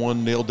we had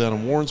one nailed down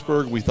in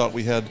Warrensburg. We thought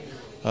we had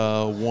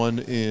one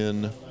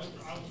in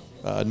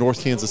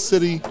North Kansas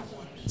City.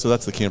 So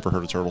that's the can for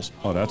Herd of Turtles.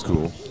 Oh, that's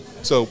cool.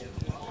 So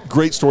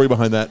great story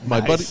behind that.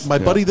 My Nice.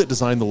 buddy that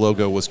designed the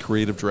logo was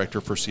creative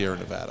director for Sierra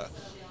Nevada,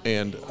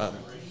 and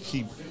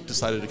he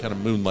decided to kind of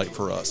moonlight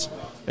for us.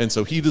 And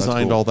so he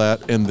designed cool. all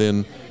that, and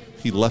then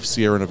he left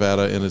Sierra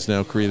Nevada and is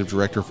now creative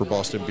director for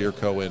Boston Beer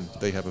Co. And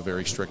they have a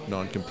very strict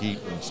non-compete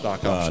and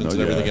stock options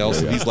and everything else.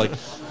 yeah. And he's like,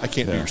 I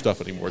can't do your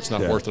stuff anymore. It's not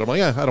Yeah. worth it. I'm like,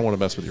 yeah, I don't want to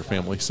mess with your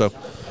family. So,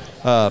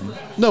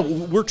 no,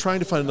 we're trying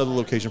to find another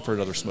location for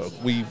another smoke.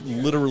 We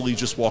literally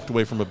just walked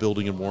away from a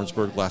building in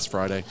Warrensburg last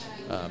Friday.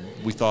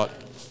 We thought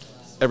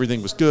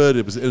everything was good.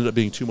 It ended up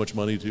being too much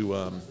money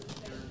to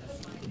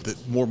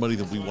more money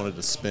than we wanted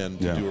to spend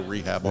to Yeah. do a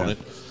rehab on it.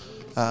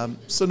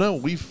 So no,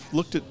 we've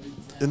looked at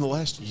in the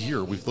last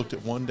year. We've looked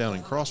at one down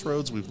in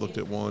Crossroads. We've looked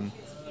at one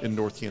in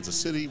North Kansas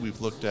City.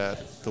 We've looked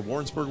at the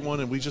Warrensburg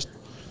one, and we just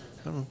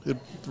I don't know.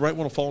 The right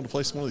one will fall into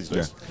place one of these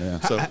days. Yeah.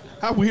 So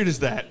How weird is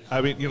that? I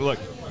mean, look,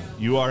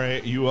 you are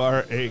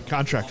a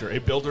contractor, a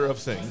builder of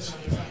things.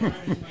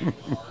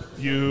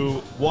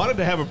 You wanted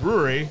to have a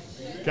brewery,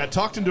 got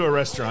talked into a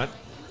restaurant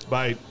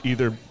by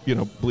either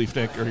Belief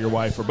Nick or your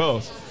wife or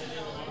both,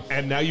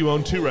 and now you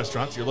own 2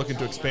 restaurants. You're looking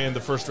to expand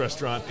the first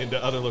restaurant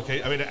into other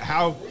locations. I mean,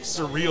 how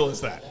surreal is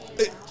that?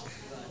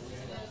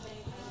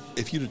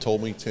 if you'd have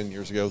told me 10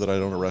 years ago that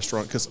I'd own a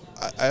restaurant, because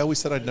I always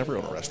said I'd never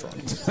own a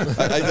restaurant.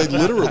 I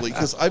literally,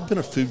 because I've been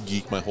a food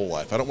geek my whole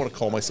life. I don't want to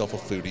call myself a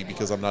foodie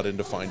because I'm not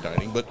into fine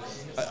dining, but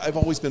I've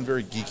always been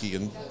very geeky,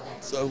 and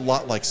a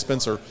lot like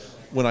Spencer.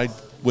 When I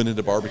went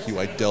into barbecue,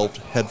 I delved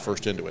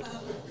headfirst into it.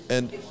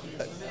 And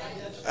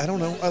I don't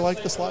know, I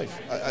like this life.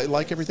 I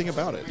like everything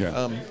about it.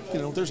 Yeah.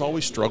 There's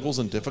always struggles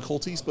and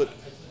difficulties, but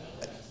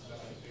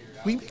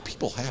we make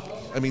people happy.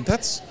 I mean,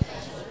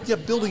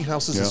 building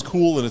houses is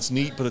cool and it's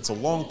neat, but it's a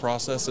long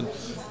process. And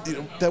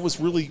that was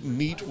really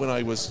neat when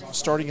I was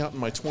starting out in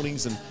my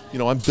 20s, and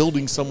I'm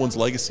building someone's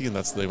legacy, and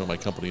that's the name of my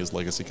company is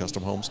Legacy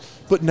Custom Homes.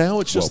 But now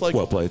it's just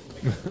well played.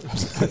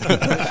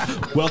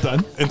 Well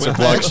done.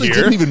 I actually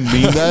didn't even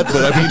mean that,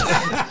 but I mean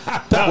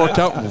that worked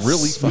out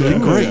really fucking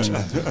great.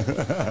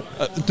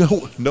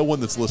 No one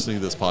that's listening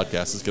to this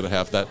podcast is going to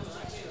have that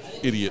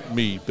idiot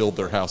me build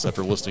their house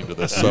after listening to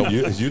this. So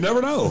You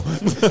never know.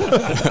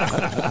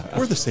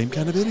 we're the same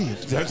kind of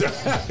idiot.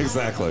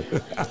 Exactly.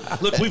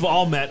 Look, we've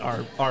all met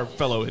our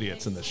fellow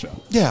idiots in this show.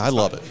 Yeah, I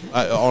love it.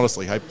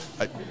 Honestly, I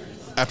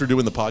after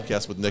doing the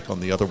podcast with Nick on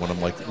the other one,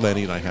 I'm like,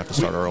 Lenny and I have to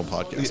start our own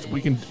podcast.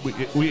 We can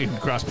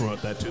cross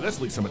promote that too. That's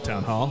Lee Summit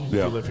Town Hall. If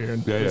Yeah. you live here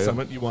in Yeah, Lee yeah.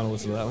 Summit, you want to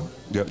listen to that one.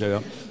 Yeah.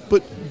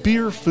 But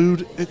beer,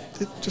 food, it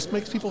just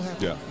makes people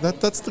happy. Yeah.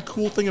 That's the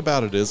cool thing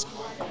about it is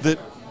that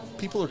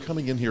people are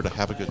coming in here to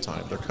have a good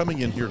time. They're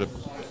coming in here to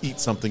eat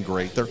something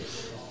great.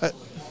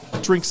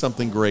 drink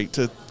something great.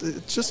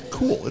 It's just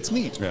cool. It's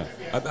neat. Yeah,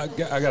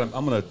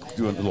 I'm going to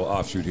do a little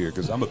offshoot here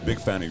because I'm a big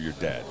fan of your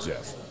dad,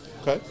 Jeff.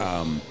 Okay.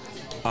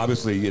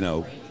 Obviously,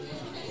 you're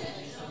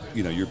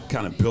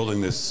kind of building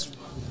this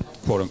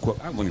quote unquote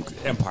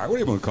empire. What do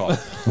you want to call it?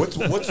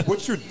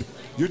 What's your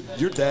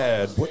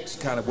dad? What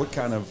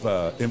kind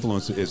of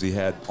influence has he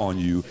had on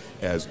you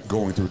as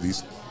going through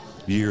these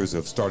years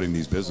of starting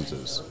these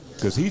businesses?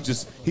 Because he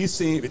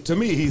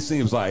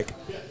seems like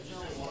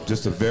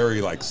just a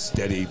very like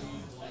steady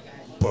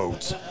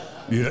boat.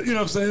 You know what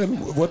I'm saying?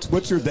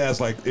 What's your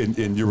dad's like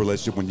in your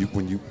relationship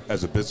when you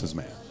as a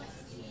businessman?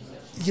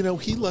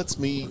 He lets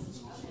me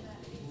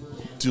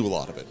do a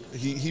lot of it.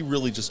 He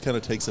really just kind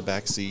of takes a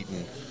back seat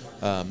and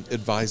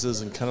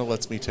advises and kind of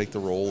lets me take the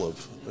role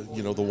of,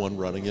 the one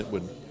running it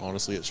when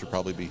honestly it should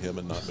probably be him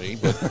and not me.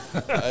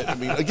 But I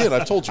mean, again,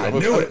 I've told you, I'm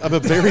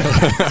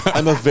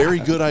a very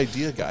good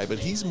idea guy, but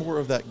he's more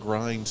of that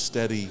grind,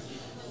 steady,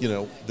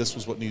 this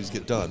was what needs to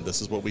get done.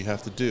 This is what we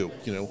have to do.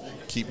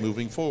 Keep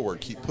moving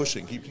forward, keep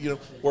pushing,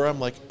 where I'm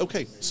like,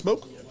 okay,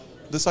 smoke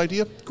this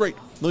idea, great.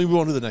 Let me move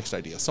on to the next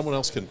idea. Someone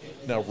else can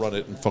now run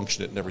it and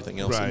function it and everything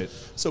else. Right. And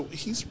so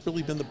he's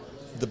really been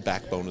the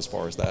backbone as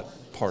far as that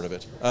part of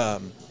it.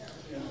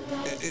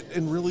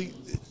 And really,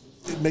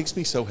 it makes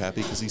me so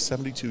happy because he's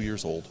 72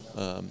 years old.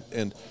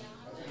 And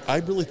I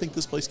really think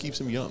this place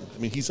keeps him young. I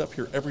mean, he's up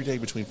here every day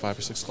between 5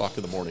 or 6 o'clock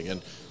in the morning,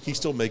 and he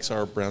still makes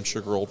our brown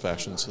sugar old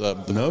fashions.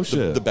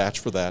 The batch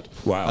for that.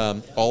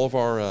 Wow. All of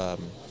our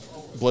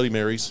Bloody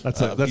Marys.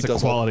 That's a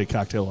quality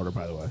cocktail order,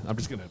 by the way. I'm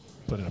just going to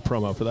put in a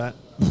promo for that.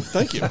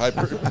 Thank you.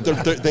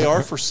 They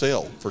are for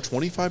sale for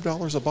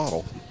 $25 a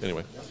bottle.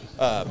 Anyway,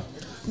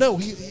 no,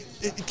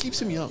 it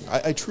keeps him young.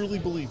 I truly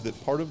believe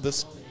that part of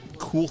this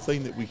cool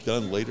thing that we've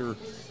done later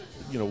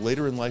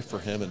in life for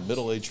him and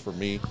middle age for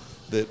me,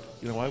 that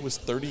I was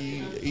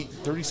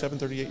 37,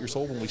 38 years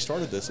old when we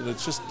started this, and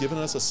it's just given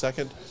us a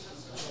second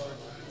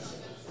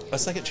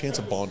chance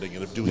of bonding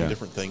and of doing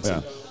different things. Yeah.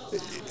 And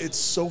it's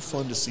so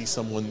fun to see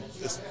someone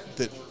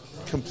that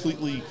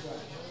completely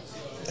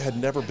had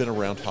never been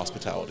around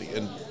hospitality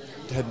and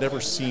had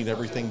never seen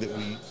everything that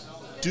we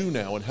do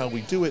now and how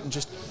we do it, and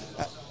just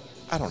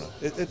I don't know.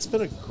 It's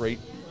been a great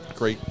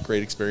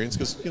experience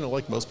because,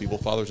 like most people,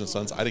 fathers and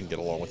sons, I didn't get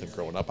along with him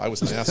growing up. I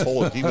was an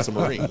asshole and he was a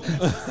Marine.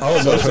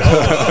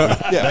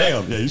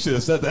 Damn, you should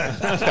have said that.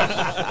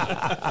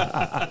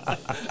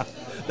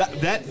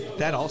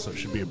 that also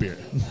should be a beer.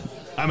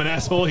 I'm an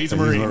asshole, he's a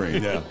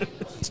Marine. Yeah.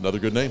 It's another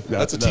good name.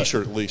 That's a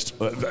T-shirt at least.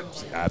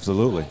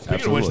 Absolutely.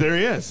 Speaking of which, there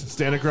he is,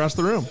 standing across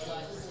the room.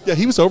 Yeah,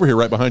 he was over here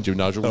right behind you,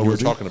 Nigel, when we were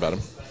talking about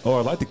him. Oh,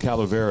 I like the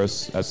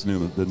Calaveras. That's the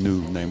name of the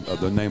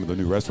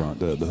new restaurant.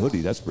 The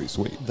hoodie. That's pretty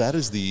sweet. That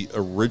is the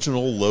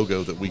original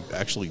logo that we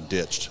actually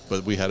ditched,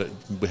 but we had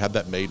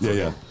that made for him.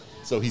 Yeah.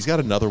 So he's got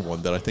another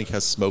one that I think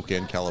has Smoke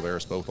and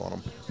Calaveras both on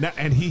them. Now,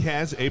 and he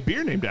has a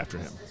beer named after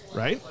him,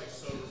 right?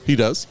 He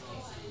does.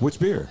 Which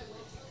beer?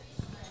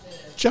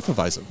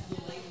 Jeffeweizen.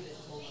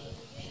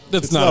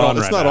 It's not on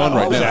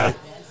right now. now.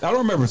 I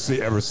don't remember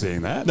ever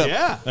seeing that. No,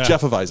 Yeah.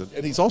 Jeffeweizen.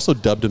 And he's also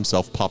dubbed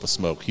himself Papa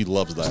Smoke. He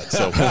loves that.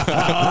 So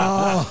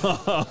I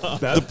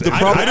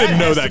didn't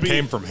know that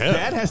came from him.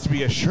 That has to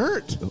be a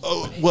shirt.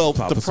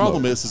 Papa the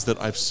problem Smoke. is that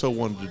I've so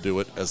wanted to do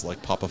it as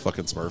like Papa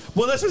fucking Smurf.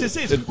 Well, that's what it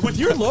says. With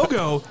your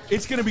logo,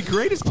 it's going to be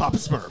great as Papa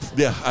Smurf.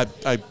 Yeah,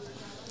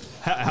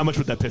 How much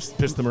would that piss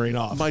the Marine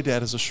off? my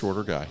dad is a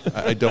shorter guy.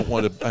 I don't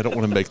want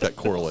to make that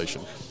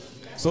correlation.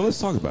 So let's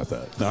talk about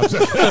that. No,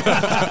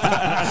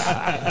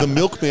 The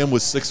milkman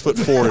was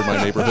 6'4" in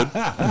my neighborhood.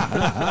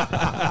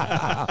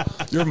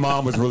 your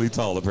mom was really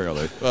tall,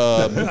 apparently.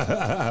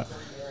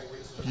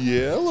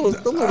 Yeah, a little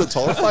bit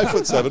taller,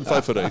 5'7",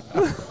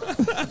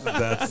 5'8".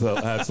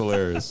 That's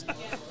hilarious.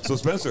 So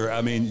Spencer,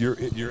 I mean, you're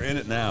in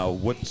it now.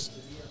 What's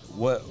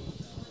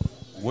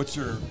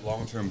your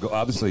long-term goal?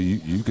 Obviously,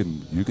 you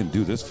can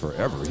do this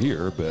forever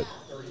here, but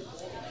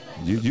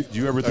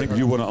you ever think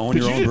you want to own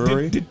your own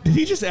brewery? Did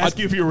he just ask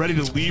you if you were ready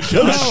to leave?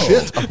 Oh, Josh?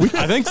 shit.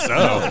 I think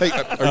so. Hey,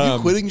 are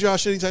you quitting,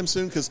 Josh, anytime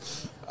soon?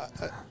 Because,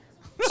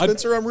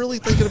 Spencer, I'm really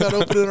thinking about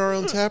opening our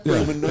own tap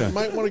room, and I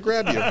might want to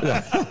grab you.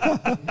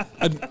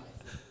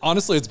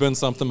 Honestly, it's been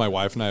something my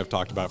wife and I have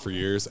talked about for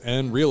years,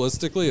 and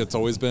realistically, it's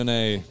always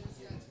been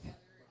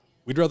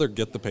we'd rather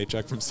get the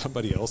paycheck from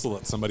somebody else and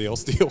let somebody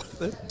else deal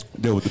with it.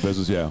 Deal with the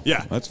business, yeah.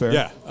 Yeah. That's fair.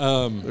 Yeah.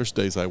 There's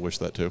days I wish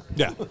that, too.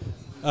 Yeah.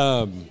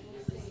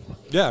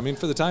 Yeah, I mean,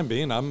 for the time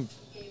being, I'm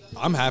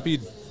happy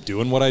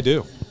doing what I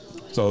do.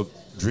 So,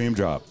 dream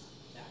job,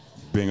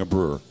 being a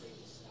brewer.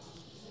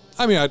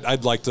 I mean,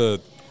 I'd like to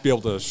be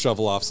able to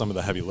shovel off some of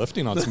the heavy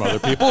lifting on some other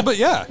people, but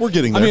yeah. We're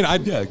getting there. I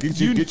mean, Get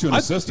you an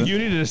assistant. You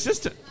need an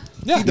assistant.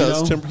 yeah. He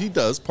does. He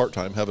does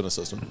part-time have an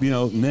assistant.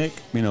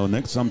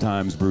 Nick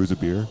sometimes brews a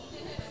beer.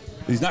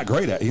 He's not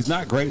great as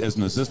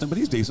an assistant, but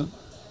he's decent.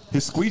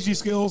 His squeegee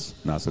skills,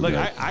 not so Look,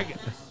 good.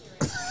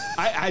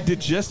 I did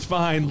just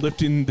fine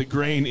lifting the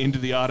grain into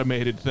the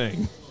automated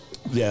thing.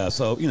 Yeah,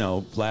 so,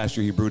 last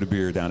year he brewed a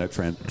beer down at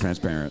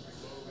Transparent,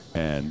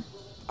 and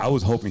I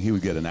was hoping he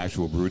would get an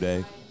actual brew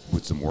day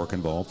with some work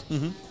involved.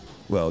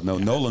 Mm-hmm. Well, no,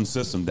 Nolan's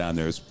system down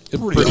there is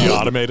Pretty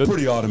automated.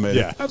 Pretty automated.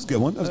 Yeah. That was a good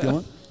one. That was a good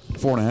one.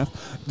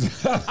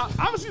 4.5.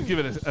 I was going to give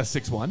it a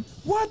 6-1.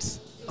 What?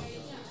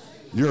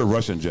 You're a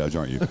Russian judge,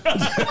 aren't you? You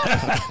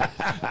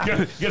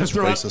gotta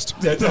throw out, Racist.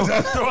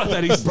 throw out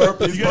that East,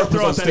 His you gotta burp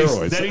throw out is on that East,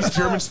 steroids. that East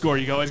German score.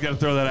 You always got to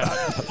throw that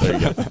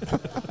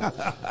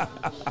out.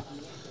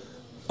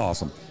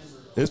 Awesome.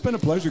 It's been a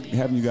pleasure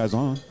having you guys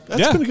on.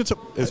 That's Yeah. been a good.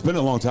 It's been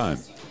a long time.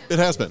 It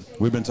has been.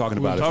 We've been talking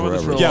about it talking about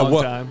this forever. for a Yeah,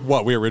 long time.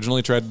 what we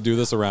originally tried to do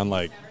this around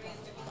like,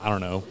 I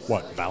don't know,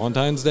 what,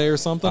 Valentine's Day or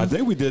something? I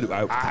think we did.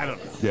 I don't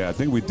know. Yeah, I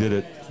think we did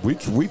it.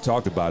 We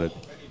talked about it.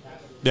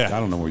 yeah. I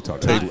don't know when we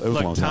talked about it. It was a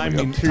long Look, time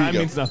ago. time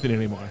means nothing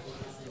anymore.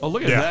 Oh,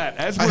 look at Yeah. that!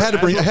 As I we're- had to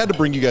as bring. I we're- had to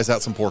bring you guys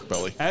out some pork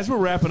belly. As we're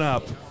wrapping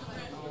up,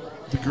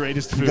 the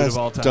greatest food guys of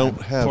all time.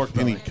 don't have pork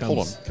belly any-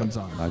 hold comes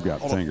on. I've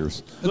got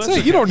fingers. That's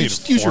it. You don't need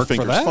Just a use your fork for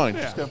fingers. that. Fine.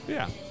 Yeah, Just go.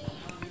 yeah.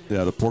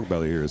 Yeah, the pork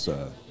belly here is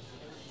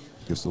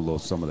just a little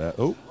some of that.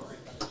 Oh,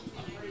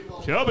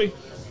 Shelby.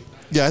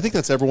 Yeah, I think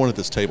that's everyone at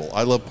this table.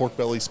 I love pork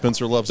belly.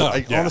 Spencer loves it. Oh,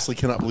 I yeah. honestly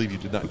cannot believe you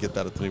did not get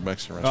that at the new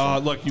Mexican Oh,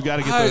 restaurant. look, you got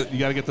to get you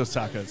got to get those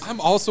tacos. I'm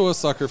also a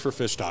sucker for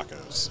fish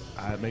tacos.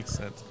 That makes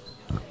sense.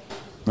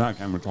 not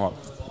can we talk?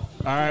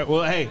 All right.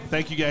 Well, hey,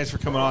 thank you guys for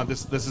coming on.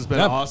 This has been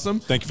Yeah, awesome.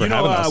 thank you for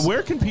having us.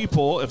 Where can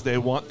people, if they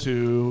want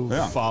to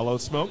Yeah. follow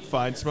Smoke,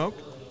 find Smoke,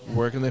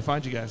 where can they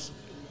find you guys?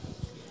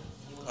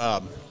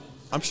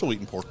 I'm still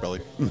eating pork belly.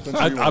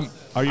 Are you I'm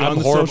on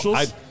the horrible.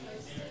 socials?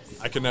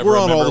 I can never We're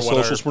on remember all the what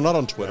our- socials. We're not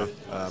on Twitter.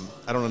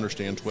 I don't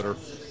understand Twitter.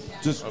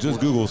 Just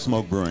Google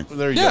Smoke Brewing.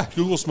 There you Yeah, go.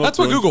 Google Smoke That's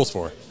what Brewing. Google's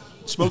for.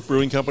 Smoke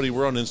Brewing Company.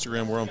 We're on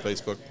Instagram. We're on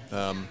Facebook.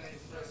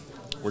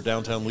 We're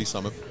downtown Lee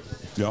Summit.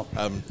 Yep.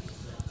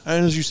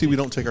 And as you see, we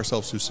don't take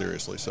ourselves too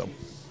seriously. So,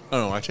 I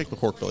don't know. I take the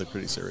pork belly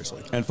pretty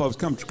seriously. And folks,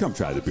 come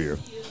try the beer.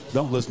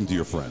 Don't listen to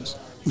your friends.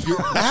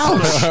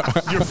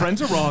 Ouch! Your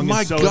friends are wrong. My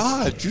and so is-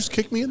 God! You just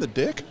kicked me in the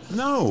dick.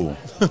 No,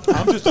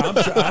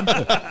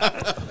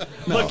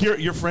 Look,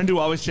 your friend who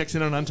always checks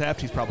in on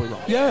Untapped, he's probably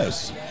wrong.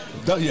 yes,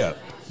 yeah.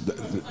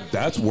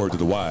 That's word to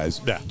the wise.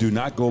 Yeah. Do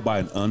not go by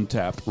an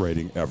untapped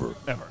rating ever.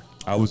 Ever.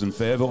 I was in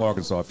Fayetteville,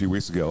 Arkansas a few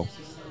weeks ago,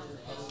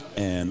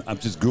 and I'm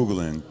just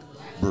Googling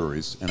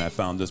breweries, and I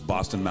found this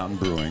Boston Mountain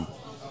Brewing.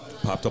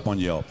 Popped up on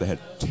Yelp. They had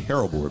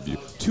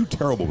two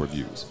terrible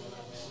reviews.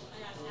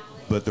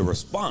 But the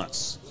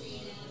response,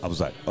 I was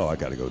like, oh, I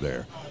got to go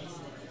there.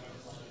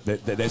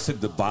 They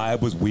said the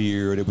vibe was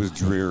weird. It was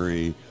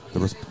dreary.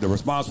 The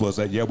response was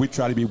that, yeah, we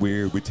try to be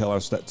weird. We tell our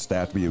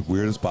staff to be as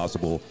weird as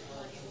possible.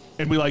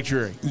 And we like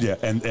jury. Yeah,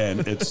 and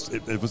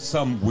it was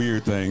some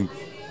weird thing.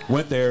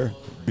 Went there,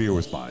 beer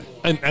was fine.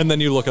 And then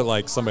you look at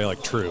like somebody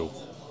like True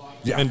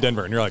in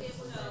Denver, and you're like,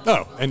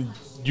 oh, and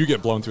you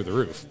get blown through the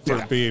roof for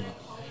Yeah. being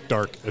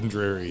dark and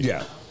dreary.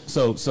 Yeah.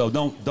 So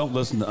don't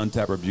listen to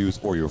Untapped reviews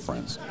or your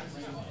friends.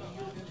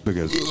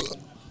 Because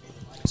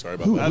Sorry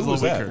about who that.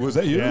 was that? Was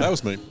that you? Yeah. That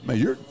was me. Man,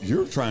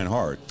 you're trying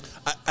hard.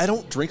 I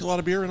don't drink a lot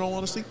of beer, in all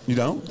honesty. You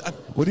don't?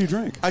 What do you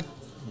drink?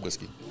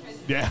 Whiskey.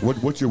 Yeah.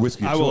 What's your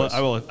whiskey of I will.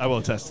 choice? I will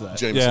attest to that.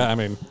 Jameson. Yeah, I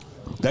mean,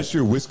 That's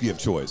your whiskey of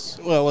choice.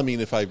 Well, I mean,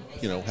 if I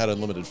had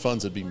unlimited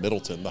funds, it'd be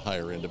Middleton, the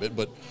higher end of it.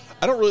 But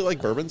I don't really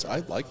like bourbons. I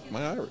like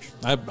my Irish.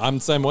 I'm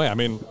the same way. I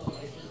mean,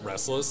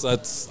 Restless.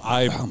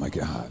 Oh my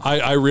God.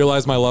 I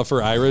realize my love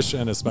for Irish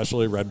and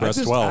especially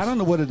Redbreast 12. I don't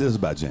know what it is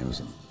about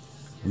Jameson.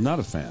 I'm not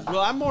a fan. Well,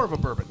 I'm more of a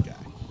bourbon guy.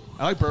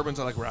 I like bourbons.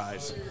 I like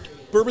ryes.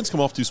 Bourbons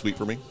come off too sweet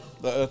for me.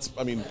 Don't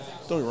get me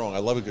wrong. I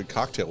love a good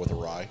cocktail with a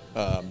rye.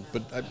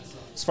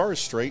 As far as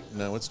straight,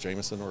 no, it's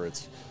Jameson or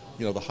it's,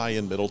 the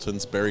high-end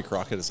Middletons. Barry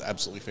Crockett is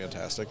absolutely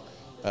fantastic.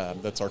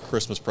 That's our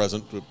Christmas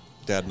present.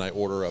 Dad and I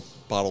order a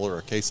bottle or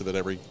a case of it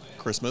every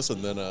Christmas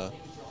and then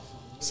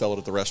sell it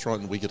at the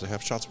restaurant, and we get to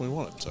have shots when we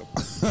want it.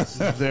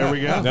 So There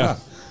we go. Yeah.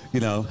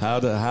 How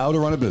to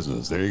run a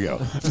business. There you go.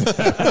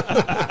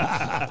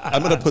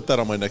 I'm going to put that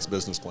on my next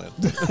business plan.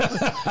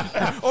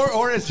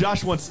 Or as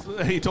Josh once,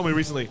 he told me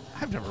recently,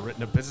 I've never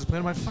written a business plan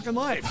in my fucking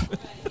life.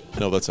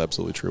 No, that's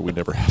absolutely true. We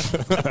never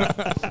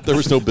have. There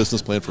was no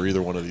business plan for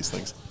either one of these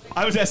things.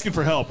 I was asking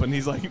for help, and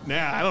he's like,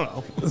 nah, I don't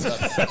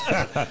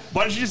know.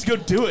 Why don't you just go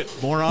do it,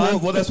 moron?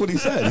 Well, that's what he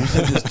said. He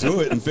said just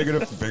do it and figure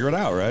it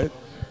out, right?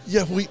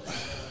 Yeah,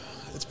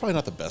 it's probably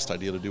not the best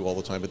idea to do all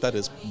the time, but that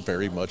is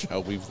very much how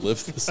we've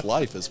lived this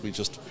life. Is we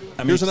just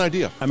here's an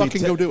idea,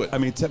 fucking go do it. I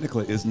mean,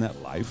 technically, isn't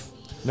that life?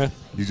 Nah.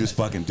 You just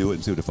fucking do it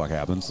and see what the fuck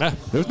happens. Yeah.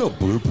 There's no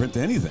blueprint to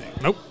anything.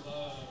 Nope.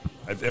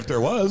 If there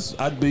was,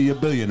 I'd be a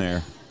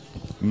billionaire.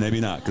 Maybe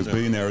not, because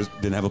billionaires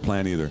didn't have a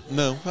plan either.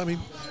 No, I mean,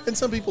 and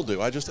some people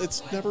do.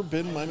 It's never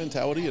been my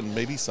mentality, and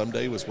maybe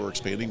someday as we're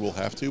expanding, we'll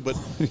have to. But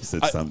He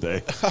said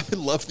someday. I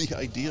love the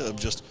idea of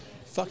just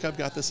fuck. I've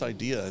got this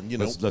idea, and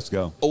Let's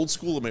go. Old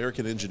school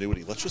American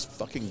ingenuity. Let's just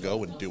fucking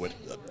go and do it.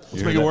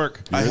 Let's make it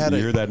work. You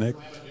hear that, Nick?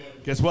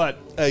 Guess what?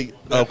 Hey,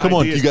 oh come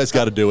on, Ideas- you guys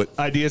got to do it.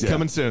 Ideas Yeah.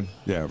 coming soon.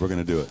 Yeah, we're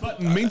gonna do it. But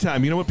in the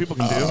meantime, you know what people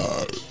can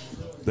do?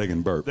 They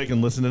can burp. They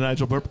can listen to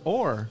Nigel burp,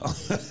 or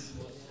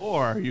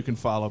you can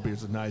follow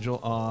Beers with Nigel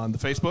on the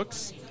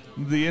Facebooks,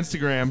 the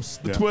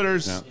Instagrams, the Yeah.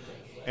 Twitters, Yeah.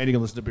 And you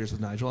can listen to Beers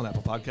with Nigel on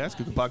Apple Podcasts,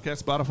 Google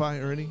Podcasts,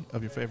 Spotify, or any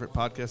of your favorite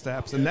podcast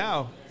apps. And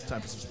now, it's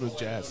time for some smooth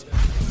jazz.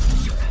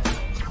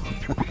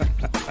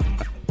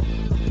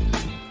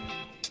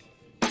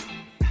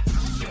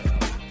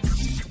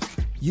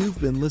 You've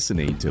been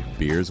listening to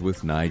Beers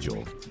with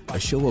Nigel, a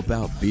show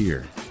about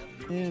beer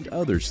and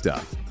other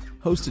stuff,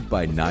 hosted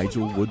by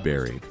Nigel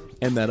Woodbury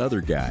and that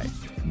other guy,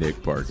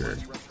 Nick Parker.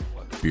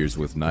 Beers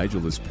with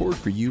Nigel is poured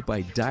for you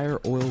by Dire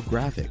Oil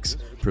Graphics,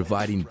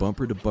 providing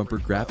bumper-to-bumper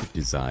graphic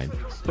design,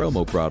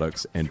 promo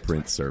products, and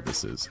print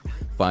services.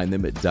 Find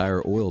them at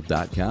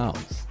direoil.com.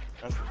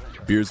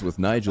 Beers with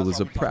Nigel is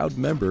a proud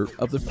member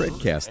of the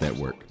Fredcast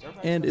Network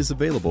and is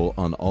available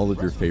on all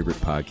of your favorite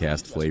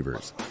podcast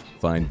flavors.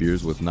 Find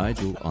Beers with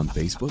Nigel on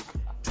Facebook,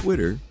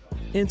 Twitter,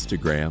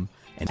 Instagram,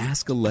 and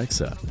ask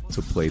Alexa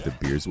to play the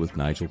Beers with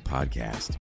Nigel podcast.